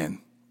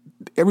than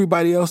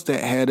everybody else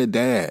that had a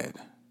dad.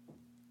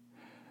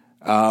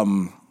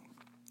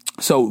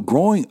 So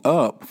growing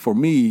up, for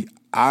me,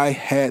 I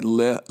had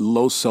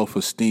low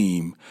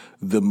self-esteem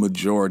the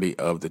majority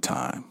of the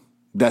time.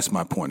 That's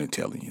my point in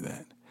telling you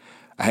that.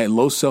 I had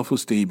low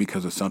self-esteem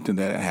because of something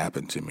that had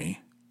happened to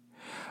me.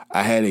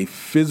 I had a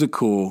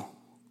physical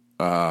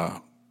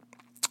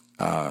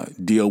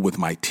deal with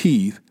my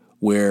teeth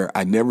where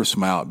I never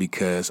smiled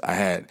because I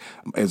had,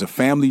 as a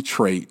family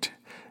trait,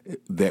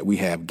 that we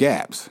have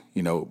gaps.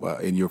 You know,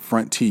 in your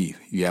front teeth,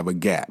 you have a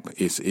gap.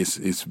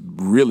 It's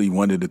really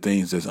one of the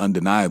things that's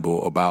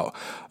undeniable about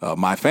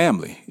my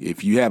family.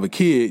 If you have a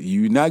kid,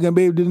 you're not going to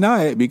be able to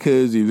deny it,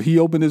 because if he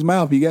opened his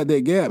mouth, he got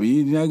that gap.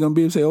 You're not going to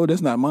be able to say, oh,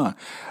 that's not mine.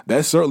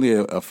 That's certainly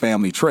a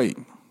family trait.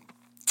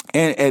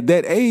 And at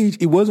that age,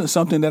 it wasn't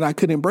something that I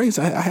could embrace.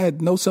 I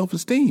had no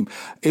self-esteem.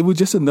 It was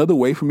just another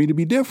way for me to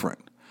be different.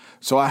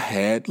 So I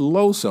had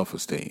low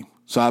self-esteem.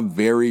 So I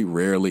very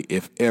rarely,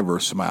 if ever,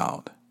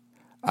 smiled.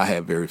 I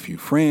had very few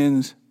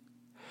friends,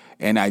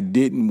 and I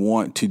didn't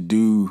want to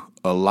do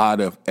a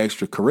lot of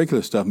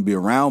extracurricular stuff and be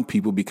around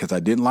people because I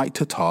didn't like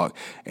to talk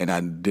and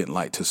I didn't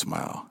like to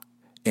smile.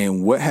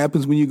 And what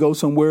happens when you go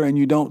somewhere and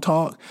you don't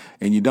talk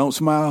and you don't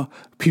smile?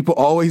 People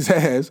always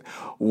ask,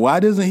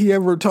 why doesn't he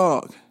ever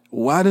talk?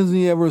 Why doesn't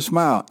he ever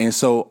smile? And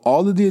so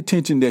all of the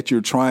attention that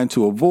you're trying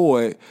to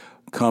avoid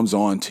comes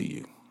on to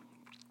you.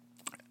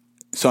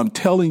 So I'm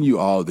telling you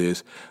all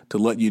this to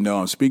let you know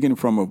I'm speaking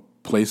from a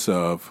place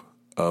of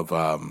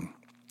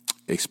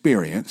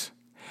experience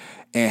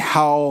and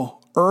how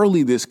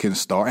early this can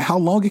start and how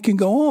long it can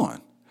go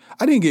on.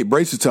 I didn't get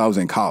braces till I was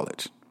in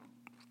college.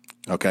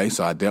 Okay,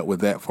 so I dealt with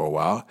that for a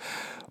while.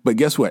 But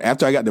guess what?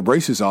 After I got the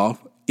braces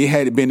off, it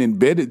had been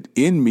embedded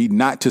in me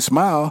not to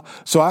smile.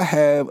 So I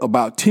have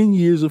about 10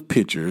 years of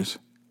pictures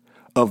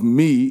of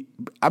me,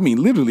 I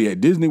mean, literally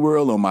at Disney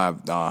World, on my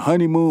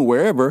honeymoon,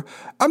 wherever,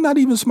 I'm not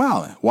even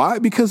smiling. Why?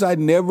 Because I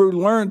never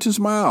learned to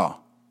smile.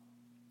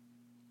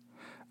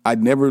 I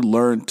never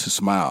learned to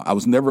smile. I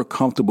was never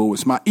comfortable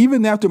with smile.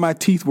 Even after my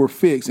teeth were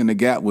fixed and the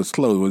gap was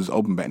closed, it was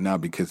open back now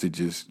because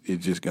it's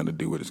just going to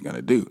do what it's going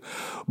to do.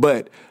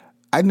 But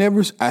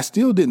I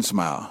still didn't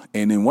smile.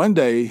 And then one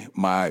day,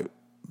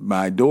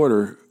 my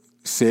daughter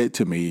said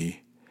to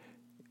me,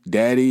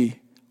 Daddy,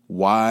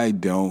 why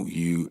don't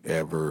you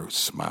ever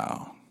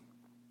smile?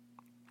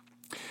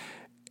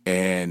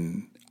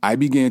 And I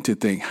began to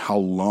think how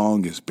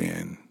long it's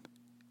been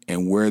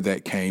and where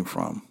that came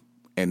from.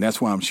 And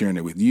that's why I'm sharing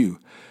it with you.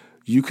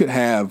 You could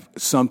have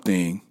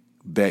something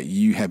that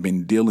you have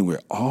been dealing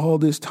with all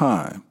this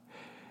time,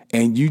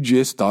 and you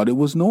just thought it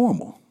was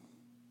normal.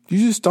 You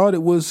just thought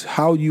it was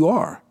how you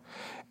are.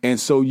 And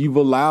so you've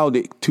allowed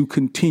it to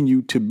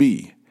continue to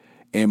be.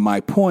 And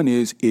my point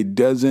is, it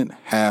doesn't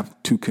have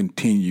to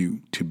continue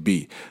to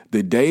be.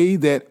 The day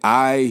that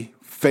I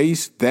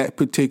faced that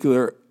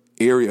particular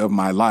area of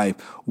my life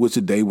was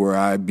the day where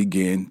I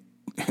began.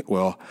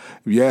 Well,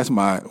 if you ask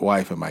my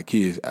wife and my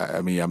kids,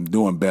 I mean, I'm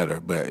doing better,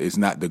 but it's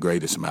not the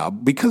greatest smile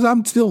because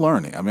I'm still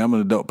learning. I mean, I'm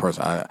an adult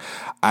person.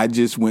 I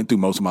just went through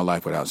most of my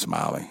life without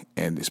smiling,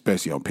 and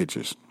especially on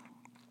pictures.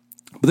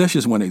 But that's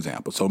just one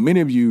example. So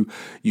many of you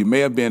may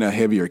have been a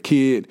heavier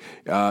kid.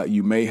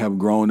 You may have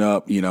grown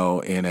up, in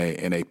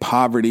a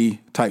poverty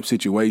type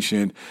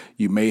situation.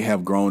 You may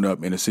have grown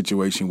up in a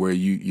situation where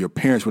your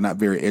parents were not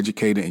very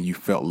educated and you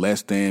felt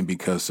less than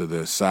because of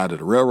the side of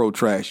the railroad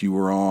tracks you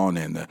were on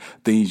and the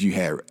things you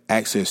had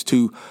access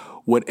to.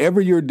 Whatever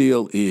your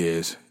deal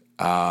is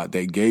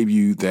that gave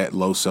you that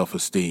low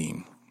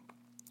self-esteem,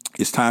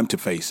 it's time to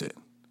face it.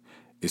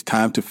 It's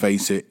time to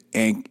face it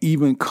and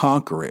even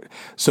conquer it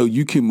so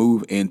you can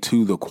move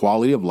into the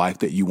quality of life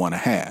that you want to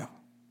have.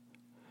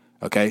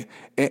 Okay?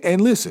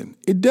 And listen,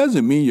 it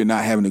doesn't mean you're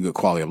not having a good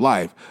quality of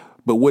life,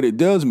 but what it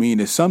does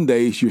mean is some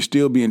days you're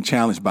still being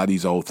challenged by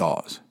these old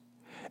thoughts.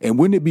 And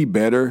wouldn't it be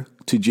better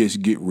to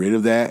just get rid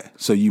of that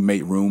so you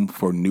make room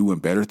for new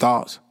and better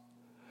thoughts?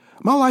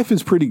 My life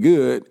is pretty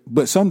good,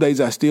 but some days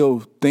I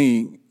still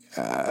think,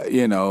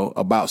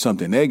 about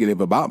something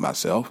negative about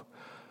myself.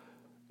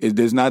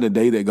 There's not a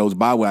day that goes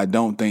by where I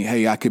don't think,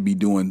 hey, I could be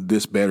doing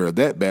this better or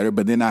that better.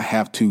 But then I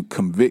have to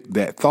convict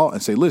that thought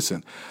and say,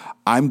 listen,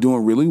 I'm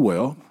doing really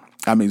well.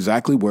 I'm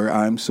exactly where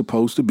I'm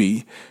supposed to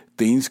be.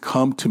 Things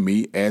come to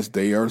me as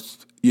they are,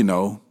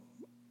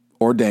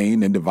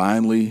 ordained and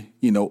divinely,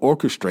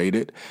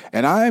 orchestrated.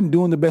 And I am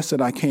doing the best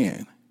that I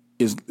can.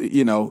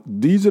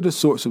 These are the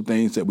sorts of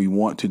things that we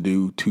want to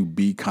do to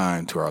be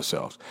kind to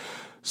ourselves.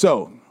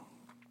 So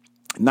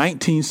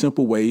 19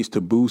 simple ways to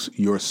boost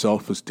your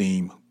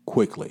self-esteem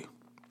quickly.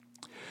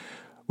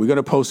 We're going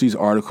to post these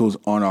articles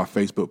on our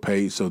Facebook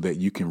page so that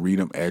you can read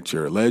them at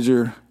your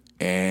leisure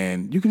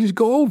and you can just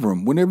go over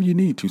them whenever you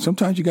need to.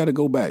 Sometimes you got to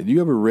go back.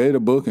 You ever read a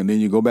book and then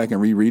you go back and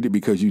reread it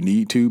because you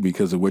need to,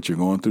 because of what you're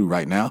going through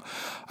right now?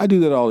 I do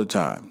that all the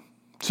time.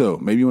 So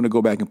maybe you want to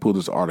go back and pull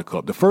this article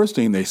up. The first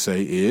thing they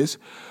say is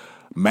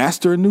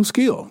master a new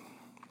skill.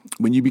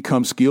 When you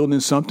become skilled in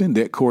something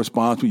that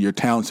corresponds with your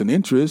talents and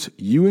interests,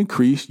 you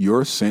increase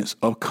your sense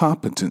of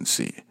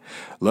competency.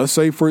 Let's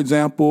say, for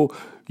example,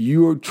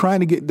 you're trying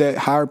to get that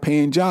higher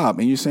paying job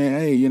and you're saying,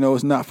 hey,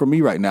 it's not for me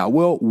right now.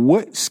 Well,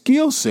 what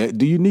skill set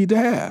do you need to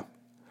have?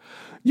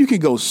 You can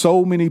go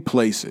so many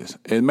places.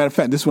 As a matter of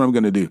fact, this is what I'm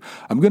going to do.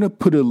 I'm going to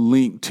put a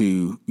link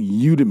to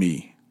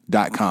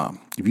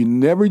Udemy.com. If you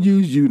never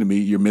use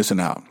Udemy, you're missing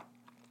out.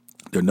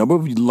 There are a number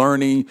of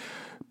learning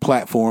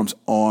platforms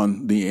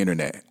on the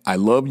internet. I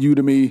love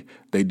Udemy.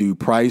 They do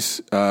price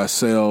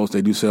sales.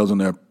 They do sales on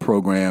their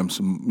programs,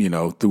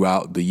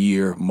 throughout the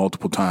year,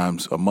 multiple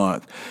times a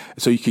month.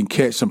 So you can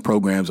catch some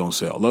programs on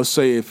sale. Let's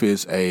say if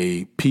it's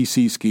a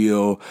PC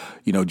skill,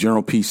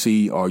 general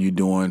PC, or you're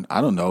doing,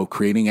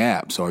 creating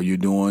apps, or you're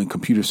doing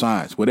computer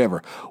science,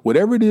 whatever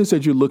it is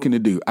that you're looking to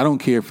do. I don't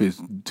care if it's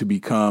to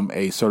become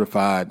a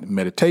certified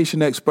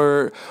meditation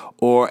expert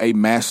or a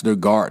master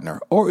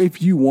gardener, or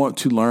if you want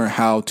to learn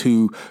how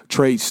to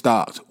trade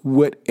stocks,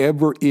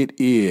 whatever it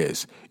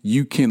is,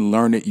 you can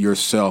learn it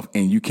yourself,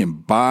 and you can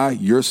buy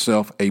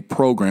yourself a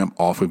program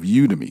off of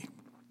Udemy.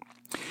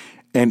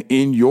 And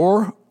in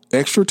your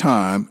extra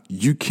time,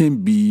 you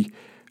can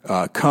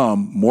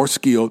become more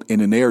skilled in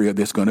an area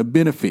that's going to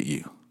benefit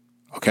you.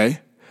 Okay.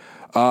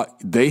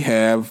 They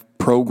have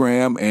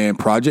program and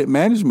project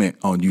management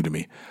on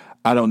Udemy.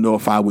 I don't know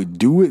if I would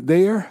do it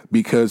there,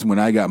 because when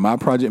I got my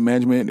project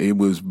management, it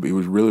was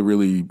really,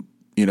 really,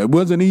 it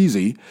wasn't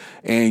easy,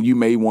 and you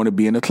may want to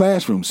be in a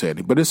classroom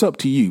setting, but it's up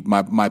to you.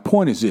 My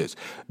point is this: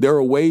 there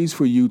are ways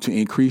for you to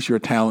increase your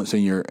talents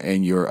and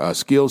your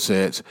skill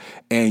sets,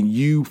 and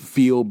you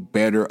feel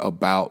better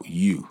about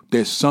you.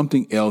 There's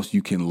something else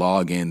you can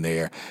log in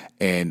there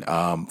and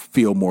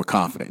feel more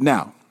confident.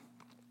 Now,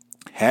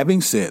 having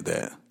said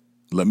that,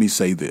 let me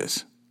say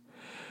this.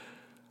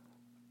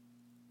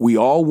 We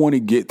all want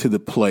to get to the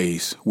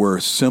place where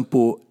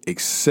simple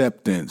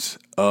acceptance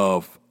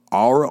of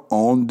our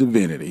own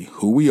divinity,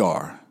 who we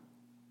are,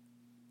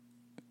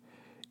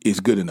 is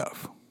good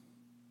enough.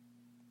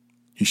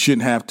 You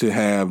shouldn't have to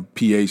have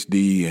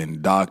PhD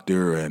and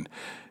doctor and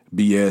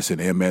BS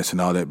and MS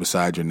and all that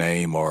beside your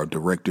name, or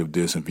director of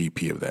this and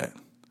VP of that.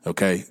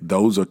 Okay?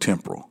 Those are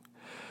temporal.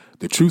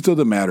 The truth of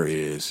the matter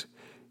is,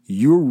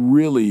 you're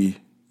really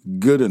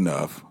good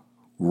enough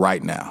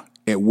right now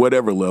at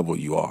whatever level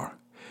you are.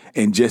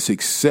 And just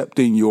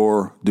accepting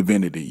your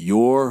divinity,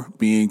 your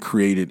being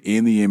created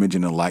in the image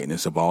and the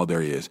likeness of all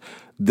there is,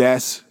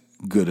 that's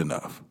good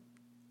enough.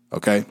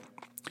 Okay?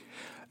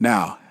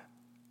 Now,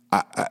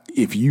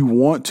 if you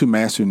want to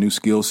master a new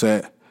skill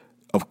set,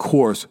 of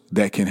course,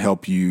 that can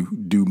help you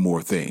do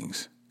more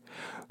things.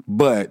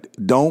 But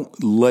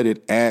don't let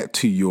it add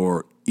to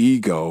your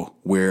ego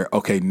where,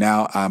 okay,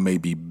 now I may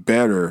be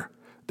better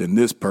than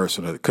this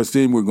person, because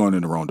then we're going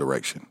in the wrong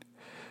direction.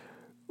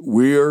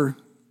 We're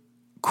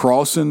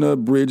crossing the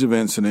bridge of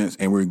incidents,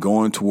 and we're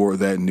going toward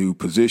that new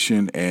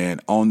position.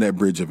 And on that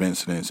bridge of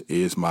incidents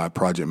is my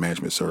project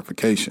management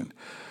certification.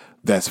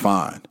 That's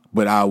fine.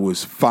 But I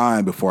was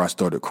fine before I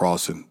started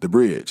crossing the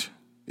bridge,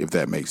 if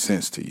that makes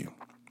sense to you.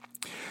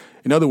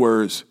 In other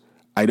words,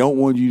 I don't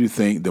want you to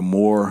think the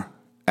more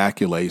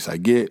accolades I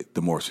get,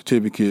 the more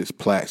certificates,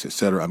 plaques,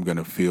 etc., I'm going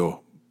to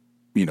feel,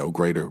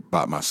 greater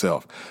about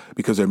myself.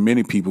 Because there are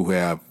many people who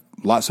have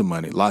lots of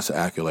money, lots of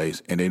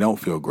accolades, and they don't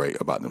feel great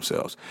about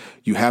themselves.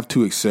 You have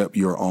to accept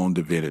your own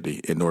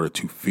divinity in order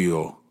to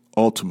feel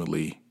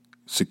ultimately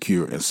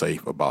secure and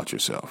safe about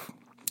yourself.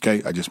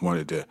 Okay, I just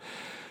wanted to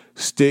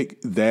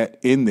stick that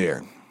in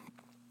there.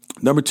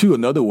 Number two,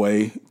 another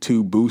way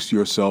to boost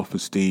your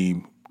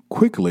self-esteem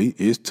quickly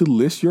is to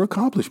list your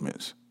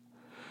accomplishments.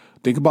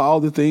 Think about all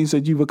the things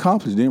that you've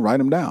accomplished, then write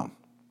them down.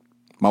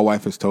 My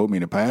wife has told me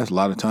in the past, a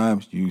lot of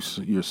times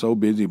you're so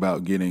busy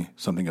about getting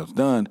something else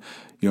done,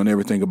 you don't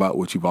ever think about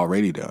what you've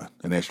already done.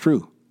 And that's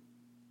true.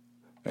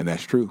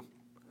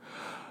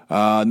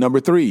 Number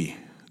three,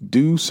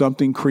 do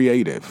something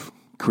creative.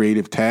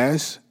 Creative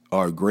tasks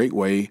are a great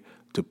way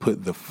to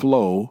put the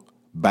flow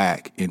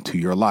back into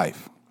your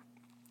life.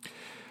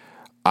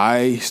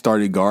 I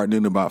started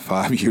gardening about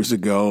 5 years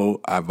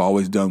ago. I've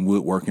always done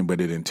woodworking,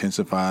 but it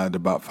intensified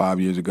about 5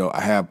 years ago.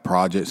 I have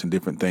projects and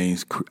different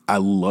things. I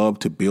love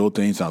to build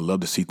things. I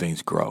love to see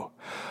things grow.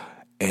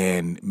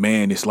 And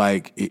man, it's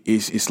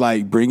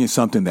like bringing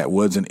something that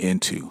wasn't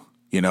into.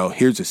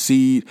 Here's a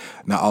seed.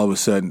 Now, all of a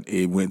sudden,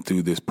 it went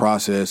through this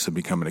process of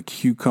becoming a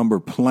cucumber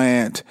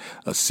plant,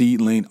 a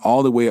seedling,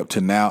 all the way up to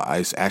now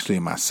it's actually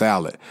in my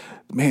salad.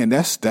 Man,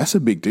 that's a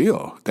big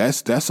deal.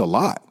 That's a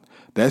lot.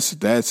 That's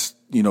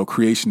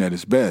creation at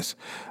its best.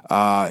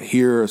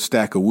 Here, a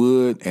stack of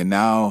wood, and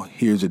now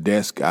here's a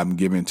desk I'm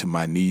giving to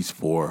my niece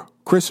for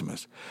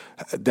Christmas.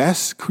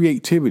 That's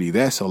creativity.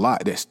 That's a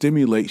lot. That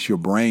stimulates your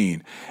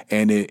brain,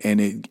 and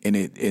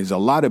it is a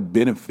lot of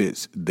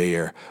benefits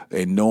there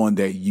in knowing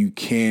that you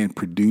can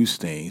produce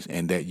things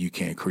and that you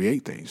can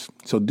create things.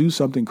 So do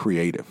something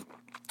creative.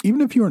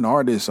 Even if you're an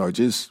artist or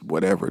just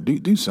whatever,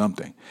 do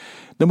something.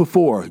 Number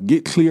 4,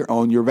 get clear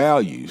on your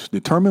values.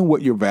 Determine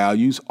what your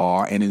values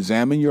are and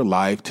examine your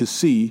life to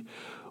see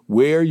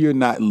where you're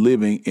not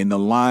living in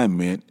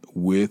alignment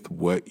with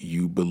what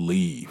you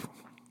believe.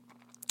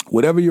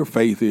 Whatever your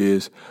faith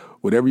is,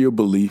 whatever your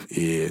belief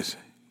is,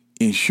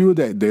 ensure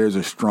that there's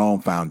a strong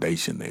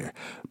foundation there,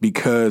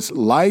 because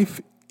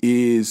life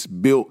is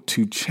built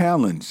to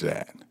challenge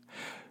that.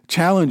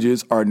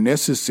 Challenges are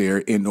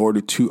necessary in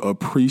order to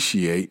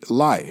appreciate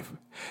life.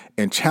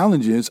 And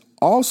challenges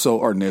also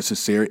are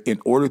necessary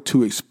in order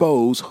to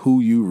expose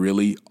who you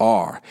really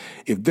are.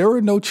 If there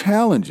were no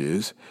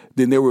challenges,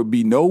 then there would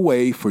be no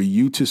way for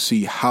you to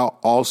see how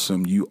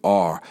awesome you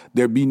are.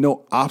 There'd be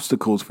no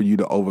obstacles for you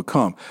to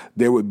overcome.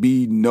 There would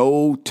be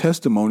no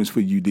testimonies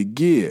for you to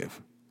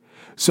give.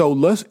 So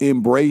let's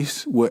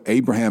embrace what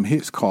Abraham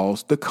Hicks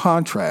calls the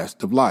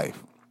contrast of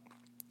life.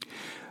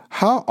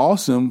 How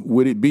awesome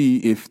would it be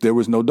if there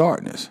was no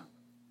darkness?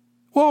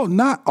 Well,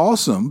 not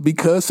awesome,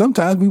 because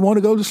sometimes we want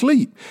to go to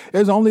sleep.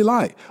 There's only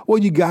light. Well,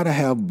 you got to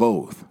have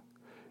both.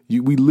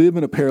 We live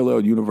in a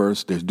parallel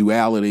universe. There's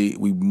duality.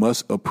 We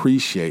must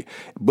appreciate,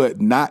 but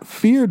not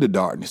fear the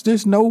darkness.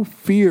 There's no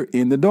fear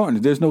in the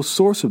darkness. There's no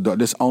source of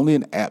darkness. There's only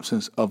an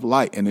absence of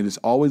light, and it is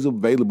always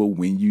available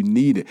when you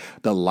need it.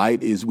 The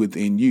light is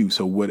within you.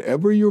 So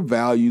whatever your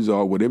values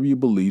are, whatever your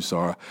beliefs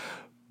are,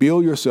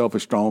 build yourself a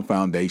strong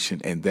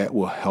foundation, and that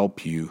will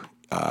help you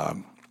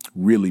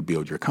really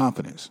build your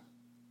confidence.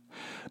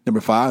 Number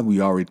 5,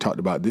 we already talked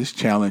about this,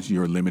 challenge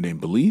your limiting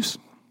beliefs.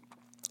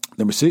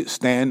 Number 6,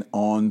 stand at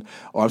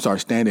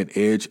the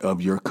edge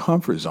of your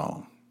comfort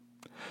zone.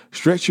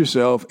 Stretch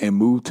yourself and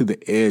move to the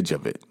edge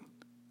of it.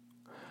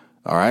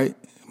 All right?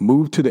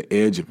 Move to the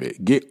edge of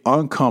it. Get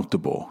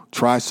uncomfortable.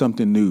 Try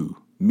something new.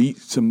 Meet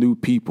some new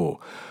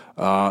people.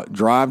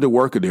 Drive to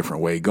work a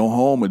different way. Go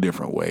home a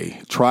different way.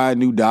 Try a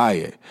new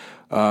diet.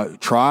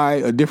 Try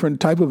a different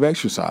type of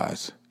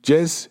exercise.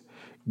 Just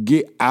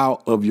get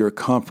out of your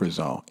comfort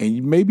zone,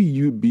 and maybe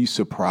you'd be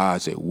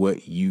surprised at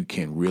what you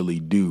can really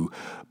do.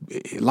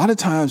 A lot of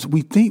times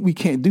we think we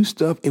can't do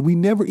stuff and we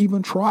never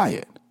even try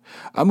it.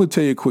 I'm going to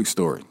tell you a quick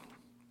story.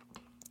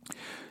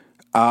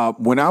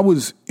 When I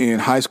was in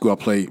high school, I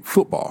played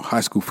football,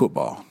 high school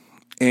football.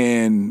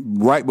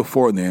 And right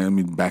before then, let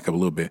me back up a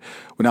little bit.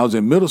 When I was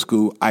in middle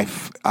school, I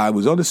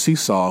was on the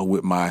seesaw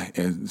with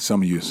and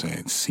some of you are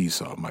saying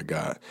seesaw, my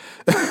God.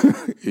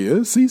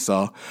 Yeah,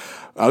 seesaw.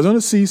 I was on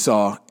a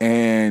seesaw,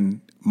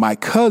 and my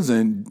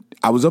cousin,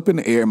 I was up in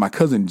the air, and my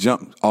cousin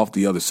jumped off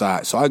the other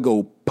side. So I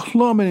go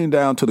plummeting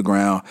down to the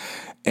ground,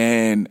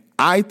 and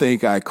I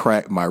think I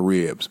cracked my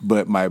ribs,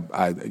 but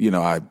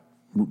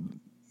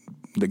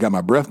they got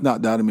my breath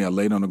knocked out of me. I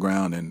laid on the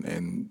ground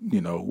and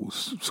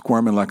was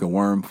squirming like a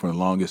worm for the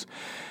longest.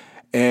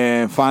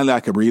 And finally I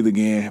could breathe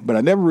again, but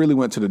I never really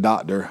went to the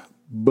doctor.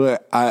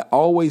 But I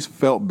always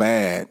felt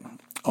bad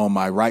on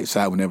my right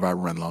side whenever I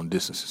run long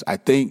distances. I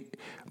think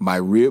my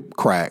rib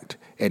cracked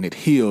and it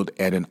healed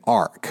at an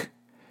arc.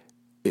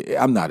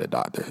 I'm not a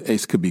doctor.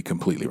 It could be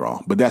completely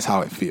wrong, but that's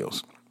how it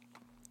feels.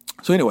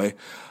 So anyway,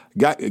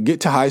 get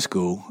to high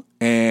school,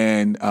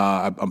 and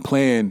I'm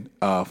playing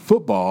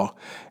football.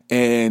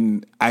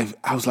 And I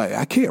was like,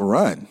 I can't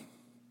run.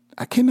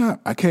 I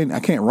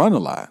can't run a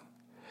lot.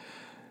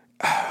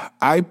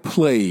 I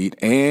played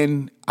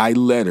and I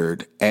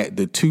lettered at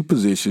the 2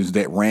 positions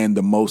that ran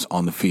the most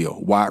on the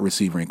field, wide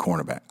receiver and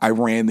cornerback. I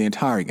ran the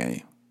entire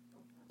game.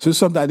 So it's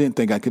something I didn't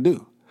think I could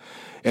do.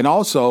 And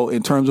also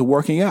in terms of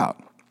working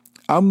out,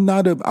 I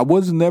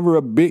was never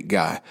a big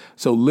guy.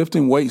 So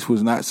lifting weights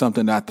was not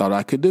something that I thought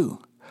I could do.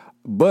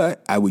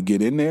 But I would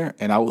get in there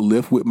and I would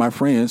lift with my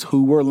friends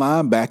who were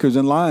linebackers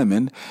and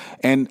linemen,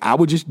 and I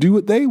would just do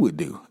what they would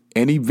do.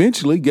 And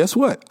eventually, guess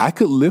what? I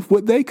could lift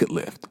what they could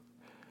lift.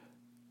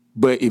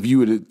 But if you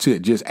would to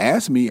just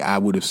ask me, I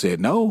would have said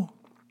no.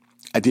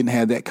 I didn't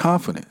have that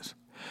confidence.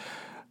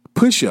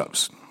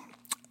 Push-ups.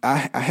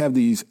 I have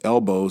these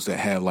elbows that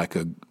have like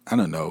I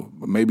don't know,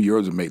 maybe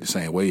yours would make the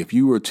same way. If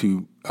you were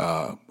to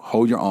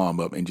hold your arm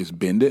up and just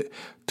bend it,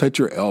 touch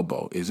your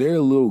elbow. Is there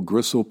a little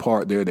gristle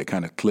part there that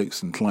kind of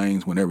clicks and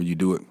clangs whenever you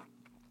do it?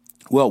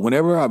 Well,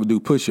 whenever I would do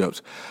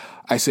push-ups,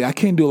 I say I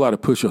can't do a lot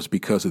of push-ups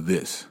because of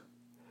this.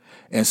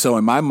 And so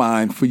in my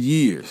mind, for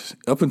years,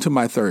 up into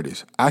my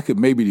 30s, I could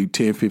maybe do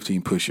 10,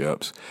 15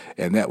 push-ups,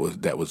 and that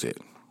was it.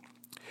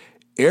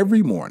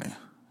 Every morning,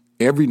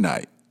 every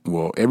night,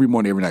 every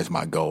morning, every night is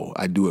my goal.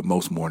 I do it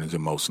most mornings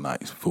and most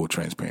nights, full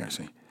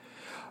transparency.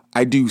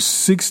 I do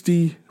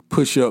 60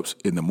 push-ups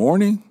in the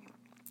morning,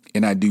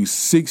 and I do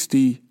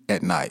 60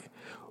 at night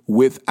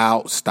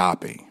without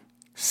stopping.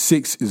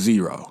 60.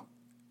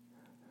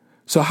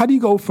 So how do you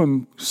go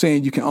from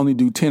saying you can only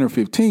do 10 or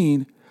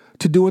 15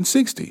 to doing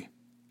 60?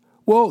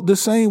 Well, the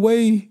same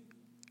way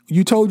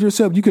you told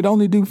yourself you could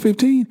only do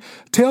 15,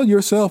 tell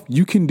yourself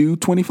you can do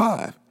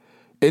 25.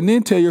 And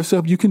then tell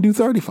yourself you can do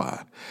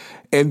 35.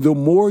 And the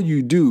more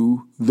you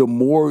do, the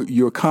more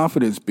your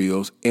confidence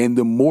builds and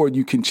the more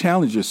you can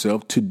challenge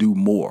yourself to do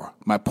more.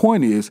 My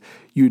point is,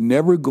 you're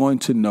never going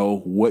to know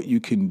what you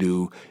can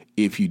do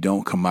if you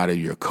don't come out of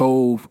your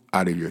cove,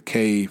 out of your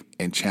cave,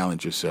 and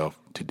challenge yourself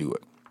to do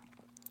it.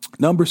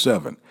 Number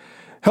 7,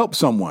 help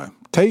someone.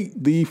 Take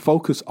the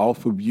focus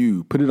off of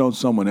you. Put it on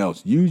someone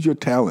else. Use your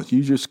talents,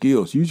 use your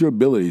skills, use your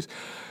abilities.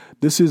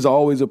 This is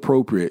always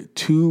appropriate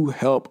to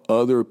help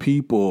other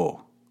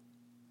people.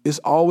 It's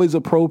always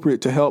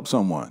appropriate to help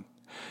someone.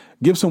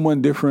 Give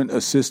someone different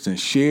assistance.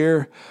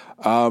 Share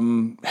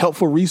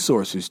helpful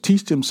resources.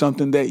 Teach them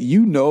something that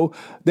you know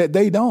that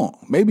they don't.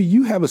 Maybe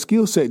you have a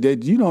skill set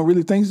that you don't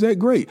really think is that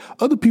great.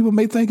 Other people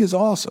may think it's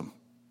awesome.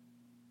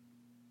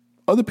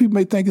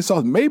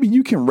 Maybe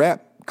you can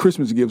wrap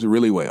Christmas gifts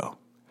really well.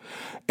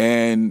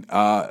 And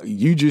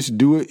you just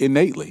do it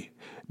innately.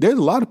 There's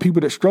a lot of people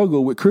that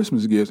struggle with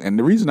Christmas gifts. And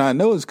the reason I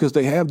know is because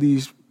they have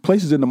these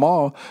places in the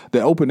mall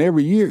that open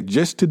every year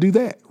just to do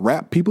that,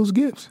 wrap people's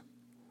gifts.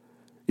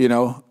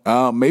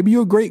 Maybe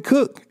you're a great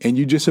cook and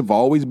you just have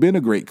always been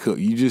a great cook.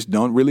 You just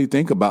don't really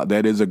think about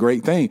that as a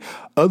great thing.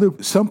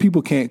 Some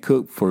people can't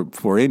cook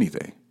for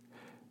anything.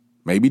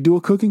 Maybe do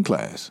a cooking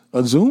class,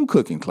 a Zoom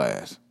cooking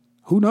class.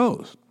 Who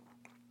knows?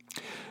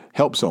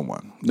 Help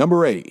someone.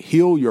 Number 8,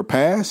 heal your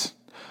past.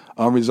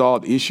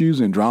 Unresolved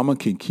issues and drama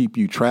can keep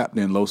you trapped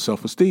in low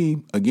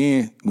self-esteem.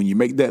 Again, when you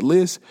make that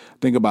list,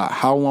 think about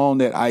how long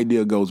that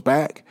idea goes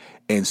back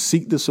and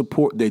seek the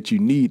support that you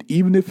need,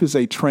 even if it's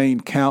a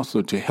trained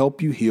counselor, to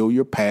help you heal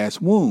your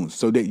past wounds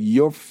so that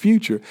your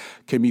future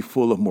can be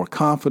full of more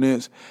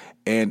confidence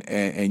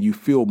and you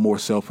feel more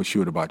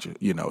self-assured about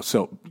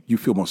you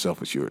feel more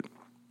self-assured.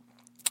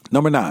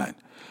 Number 9,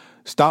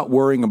 stop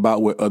worrying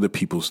about what other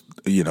people's,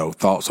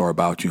 thoughts are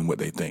about you and what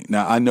they think.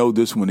 Now, I know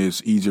this one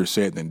is easier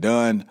said than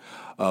done,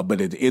 but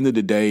at the end of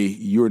the day,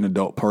 you're an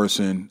adult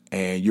person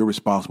and you're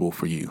responsible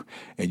for you,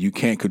 and you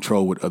can't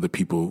control what other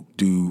people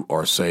do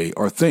or say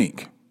or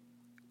think.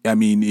 I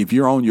mean, if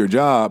you're on your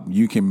job,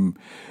 you can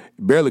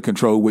barely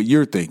control what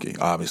you're thinking,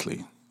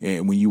 obviously.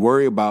 And when you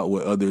worry about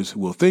what others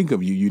will think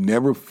of you, you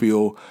never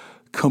feel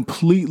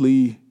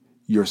completely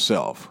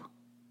yourself.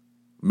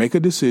 Make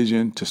a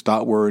decision to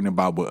stop worrying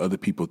about what other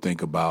people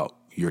think about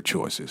your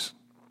choices.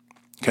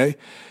 Okay?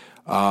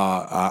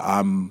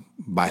 I'm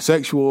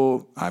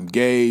bisexual. I'm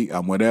gay.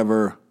 I'm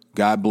whatever.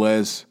 God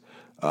bless.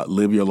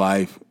 Live your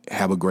life.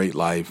 Have a great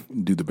life.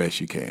 Do the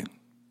best you can.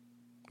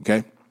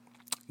 Okay?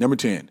 Number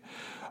 10,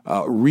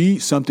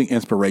 read something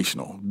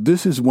inspirational.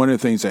 This is one of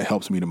the things that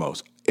helps me the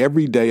most.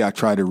 Every day I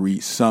try to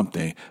read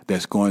something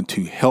that's going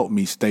to help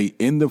me stay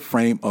in the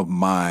frame of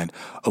mind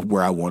of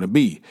where I want to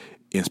be.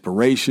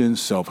 Inspiration,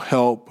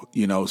 self-help,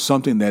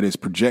 something that is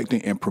projecting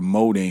and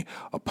promoting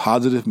a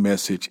positive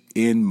message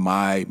in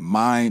my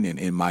mind and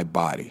in my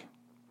body.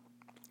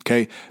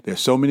 Okay.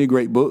 There's so many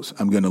great books.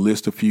 I'm going to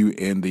list a few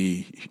in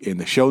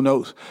the show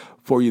notes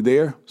for you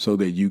there so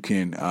that you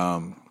can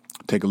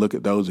take a look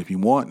at those if you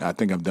want. I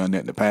think I've done that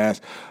in the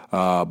past,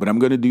 but I'm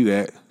going to do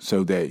that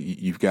so that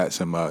you've got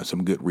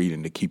some good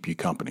reading to keep you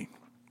company.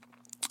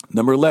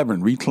 Number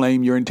 11,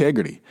 reclaim your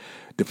integrity.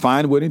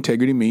 Define what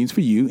integrity means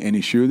for you and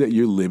ensure that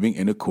you're living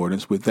in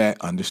accordance with that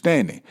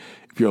understanding.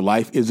 If your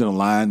life isn't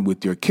aligned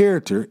with your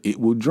character, it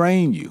will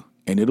drain you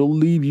and it'll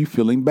leave you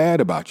feeling bad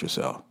about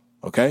yourself.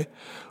 Okay?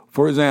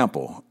 For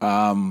example,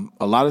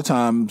 a lot of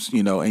times,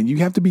 and you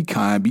have to be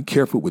kind, be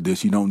careful with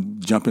this. You don't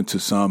jump into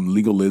some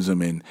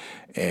legalism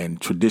and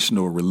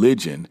traditional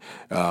religion,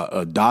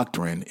 a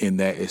doctrine in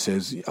that it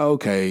says,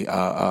 okay,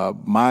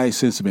 my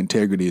sense of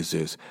integrity is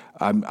this.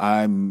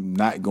 I'm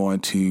not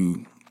going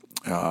to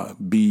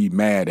be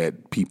mad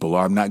at people,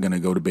 or I'm not going to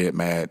go to bed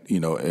mad,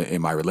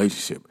 in my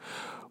relationship.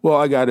 Well,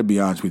 I got to be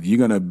honest with you.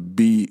 You're going to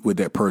be with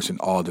that person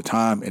all the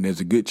time, and there's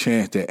a good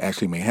chance that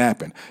actually may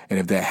happen. And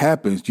if that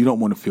happens, you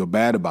don't want to feel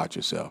bad about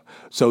yourself.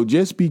 So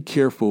just be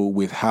careful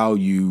with how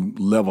you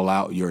level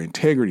out your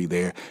integrity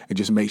there, and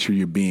just make sure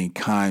you're being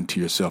kind to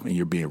yourself and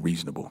you're being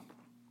reasonable.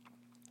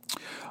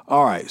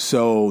 All right.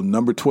 So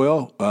number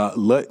 12,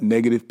 let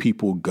negative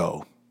people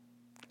go.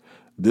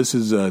 This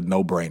is a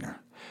no-brainer.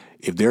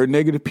 If there are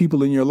negative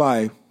people in your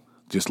life,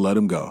 just let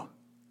them go.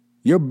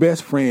 Your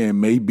best friend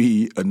may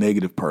be a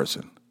negative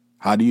person.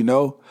 How do you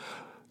know?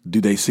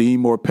 Do they seem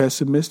more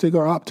pessimistic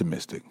or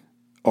optimistic?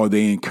 Are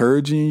they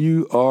encouraging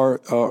you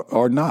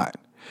or not?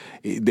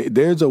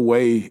 There's a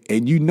way,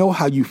 and you know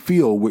how you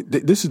feel.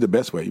 This is the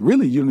best way.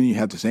 Really, you don't even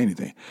have to say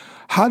anything.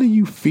 How do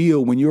you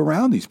feel when you're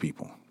around these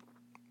people?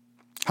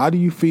 How do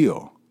you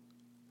feel?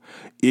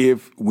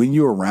 If when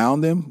you're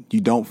around them,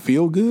 you don't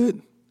feel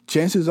good,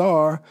 chances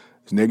are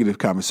it's negative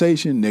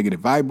conversation, negative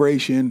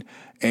vibration,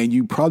 and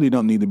you probably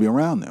don't need to be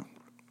around them.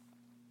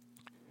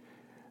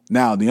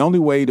 Now, the only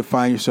way to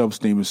find your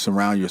self-esteem is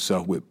surround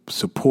yourself with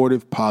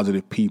supportive,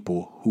 positive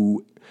people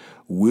who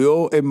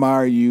will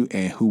admire you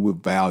and who will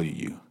value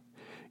you.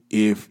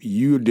 If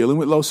you're dealing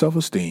with low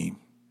self-esteem,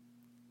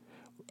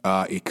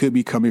 it could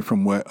be coming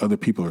from what other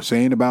people are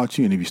saying about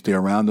you. And if you stay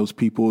around those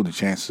people, the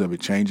chances of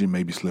it changing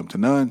may be slim to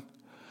none.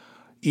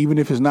 even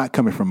if it's not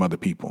coming from other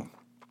people,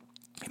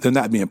 if they're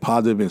not being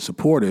positive and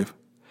supportive,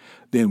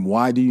 then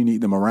why do you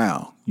need them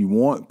around? You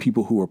want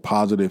people who are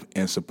positive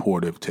and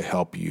supportive to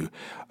help you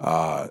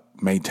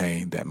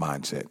maintain that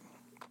mindset.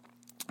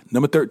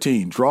 Number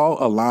 13,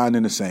 draw a line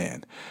in the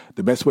sand.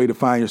 The best way to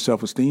find your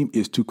self-esteem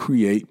is to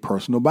create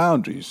personal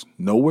boundaries.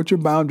 Know what your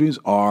boundaries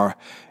are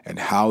and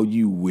how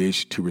you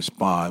wish to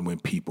respond when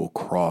people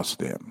cross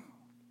them.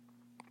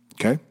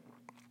 Okay?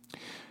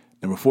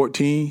 Number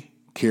 14,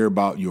 care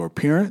about your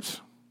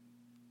appearance.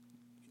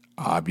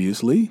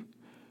 Obviously,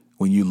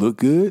 when you look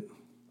good,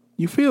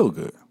 you feel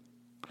good.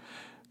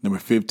 Number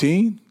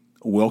 15,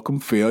 welcome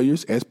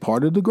failures as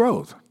part of the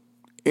growth.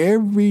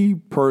 Every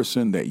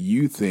person that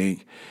you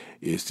think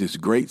is this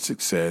great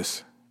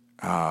success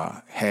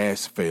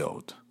has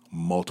failed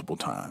multiple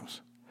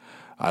times.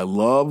 I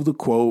love the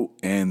quote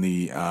and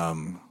the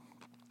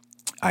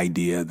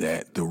idea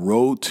that the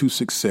road to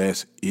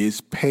success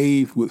is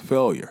paved with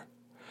failure.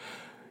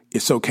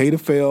 It's okay to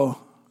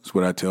fail. That's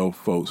what I tell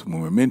folks when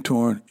we're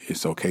mentoring.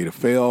 It's okay to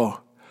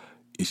fail.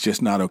 It's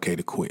just not okay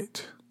to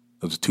quit.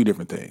 Those are two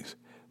different things.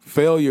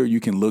 Failure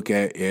you can look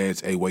at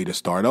as a way to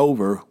start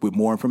over with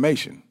more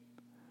information.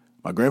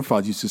 My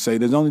grandfather used to say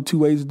there's only two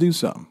ways to do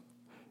something.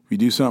 If you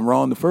do something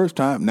wrong the first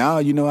time, now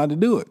you know how to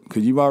do it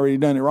because you've already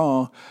done it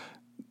wrong.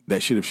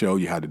 That should have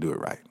showed you how to do it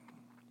right.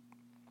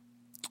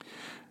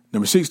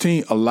 Number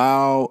 16,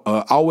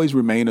 always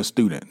remain a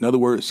student. In other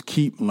words,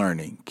 keep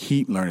learning.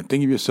 Keep learning.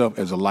 Think of yourself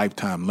as a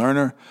lifetime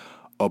learner.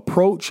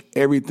 Approach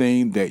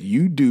everything that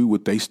you do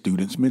with a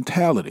student's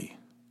mentality.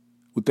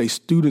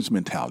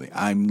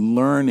 I'm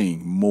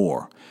learning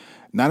more.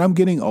 Not I'm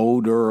getting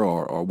older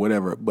or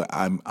whatever, but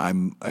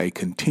I'm a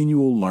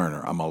continual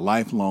learner. I'm a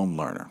lifelong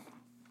learner.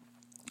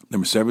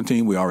 Number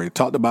 17, we already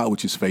talked about,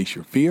 which is face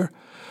your fear.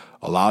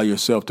 Allow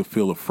yourself to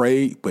feel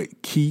afraid,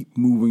 but keep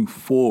moving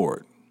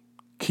forward.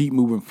 Keep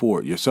moving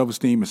forward. Your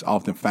self-esteem is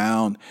often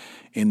found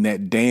in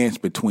that dance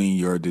between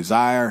your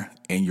desire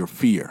and your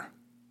fear.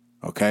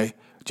 Okay?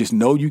 Just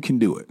know you can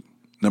do it.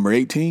 Number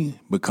 18,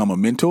 become a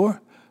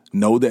mentor.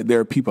 Know that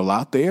there are people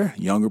out there,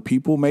 younger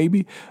people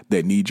maybe,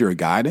 that need your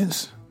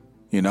guidance,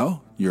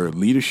 your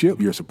leadership,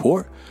 your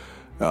support.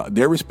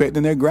 They're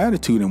respecting their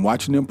gratitude and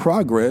watching them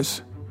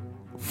progress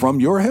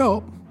from your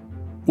help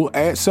will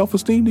add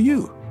self-esteem to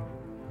you.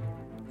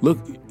 Look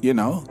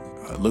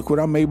what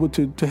I'm able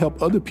to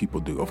help other people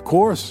do. Of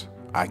course,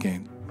 I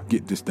can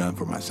get this done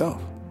for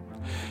myself.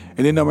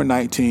 And then number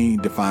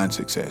 19, define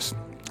success.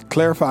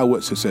 Clarify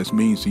what success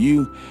means to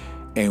you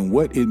and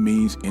what it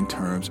means in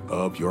terms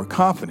of your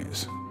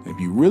confidence. If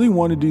you really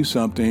want to do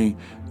something,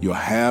 you'll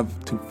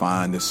have to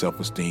find the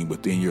self-esteem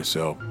within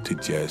yourself to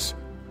just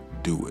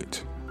do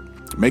it.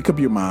 Make up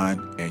your mind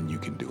and you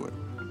can do it.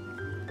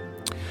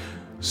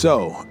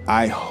 So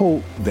I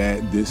hope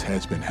that this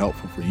has been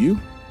helpful for you.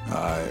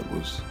 It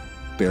was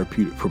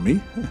therapeutic for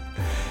me.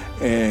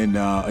 And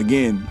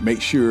again,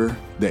 make sure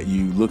that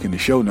you look in the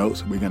show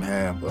notes. We're going to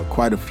have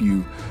quite a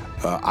few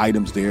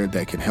items there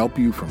that can help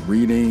you, from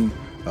reading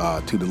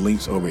to the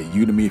links over at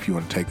Udemy if you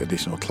want to take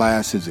additional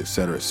classes, et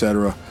cetera, et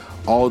cetera.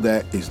 All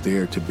that is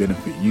there to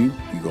benefit you.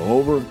 You go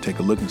over, take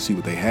a look and see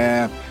what they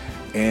have.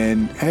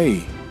 And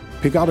hey,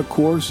 pick out a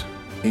course,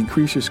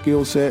 increase your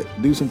skill set,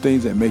 do some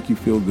things that make you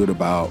feel good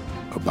about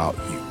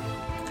you.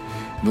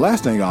 And the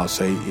last thing I'll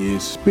say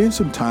is spend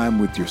some time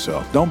with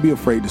yourself. Don't be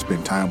afraid to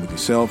spend time with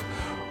yourself.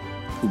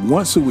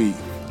 Once a week,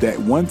 that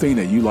one thing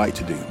that you like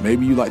to do.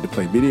 Maybe you like to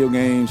play video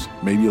games.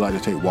 Maybe you like to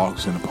take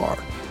walks in the park.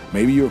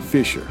 Maybe you're a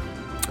fisher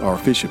or a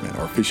fisherman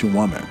or a fishing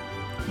woman.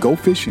 Go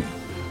fishing.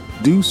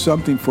 Do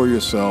something for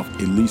yourself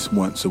at least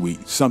once a week,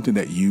 something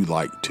that you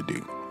like to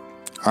do.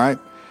 All right,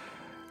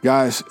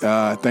 guys,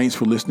 thanks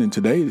for listening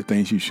today, the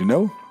things you should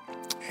know.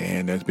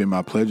 And it's been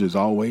my pleasure as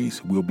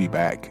always. We'll be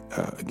back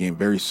again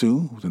very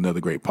soon with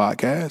another great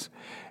podcast,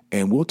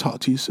 and we'll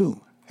talk to you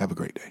soon. Have a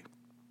great day.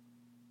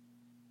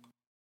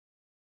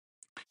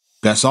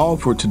 That's all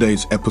for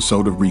today's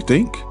episode of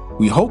Rethink.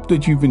 We hope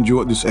that you've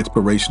enjoyed this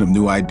exploration of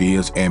new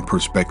ideas and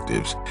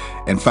perspectives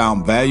and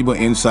found valuable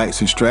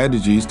insights and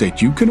strategies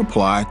that you can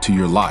apply to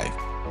your life.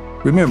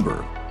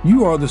 Remember,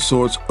 you are the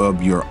source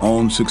of your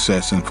own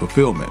success and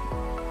fulfillment.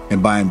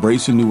 And by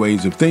embracing new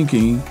ways of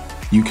thinking,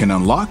 you can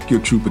unlock your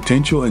true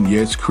potential and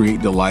yes,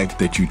 create the life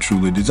that you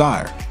truly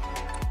desire.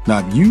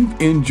 Now, if you've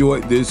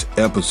enjoyed this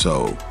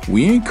episode,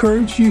 we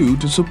encourage you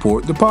to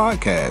support the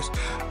podcast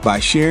by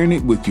sharing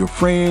it with your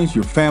friends,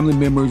 your family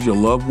members, your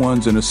loved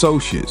ones, and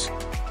associates,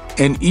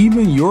 and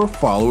even your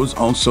followers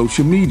on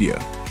social media.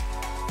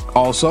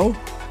 Also,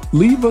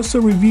 leave us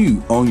a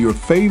review on your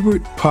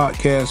favorite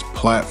podcast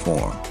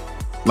platform.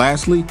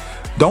 Lastly,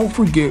 don't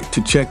forget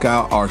to check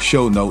out our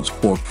show notes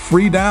for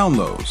free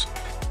downloads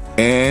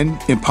and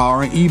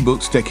empowering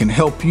ebooks that can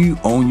help you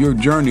on your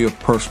journey of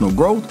personal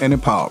growth and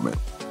empowerment.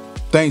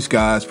 Thanks,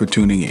 guys, for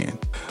tuning in.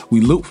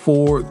 We look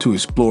forward to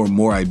exploring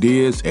more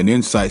ideas and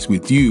insights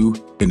with you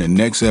in the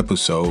next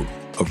episode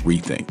of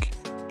Rethink.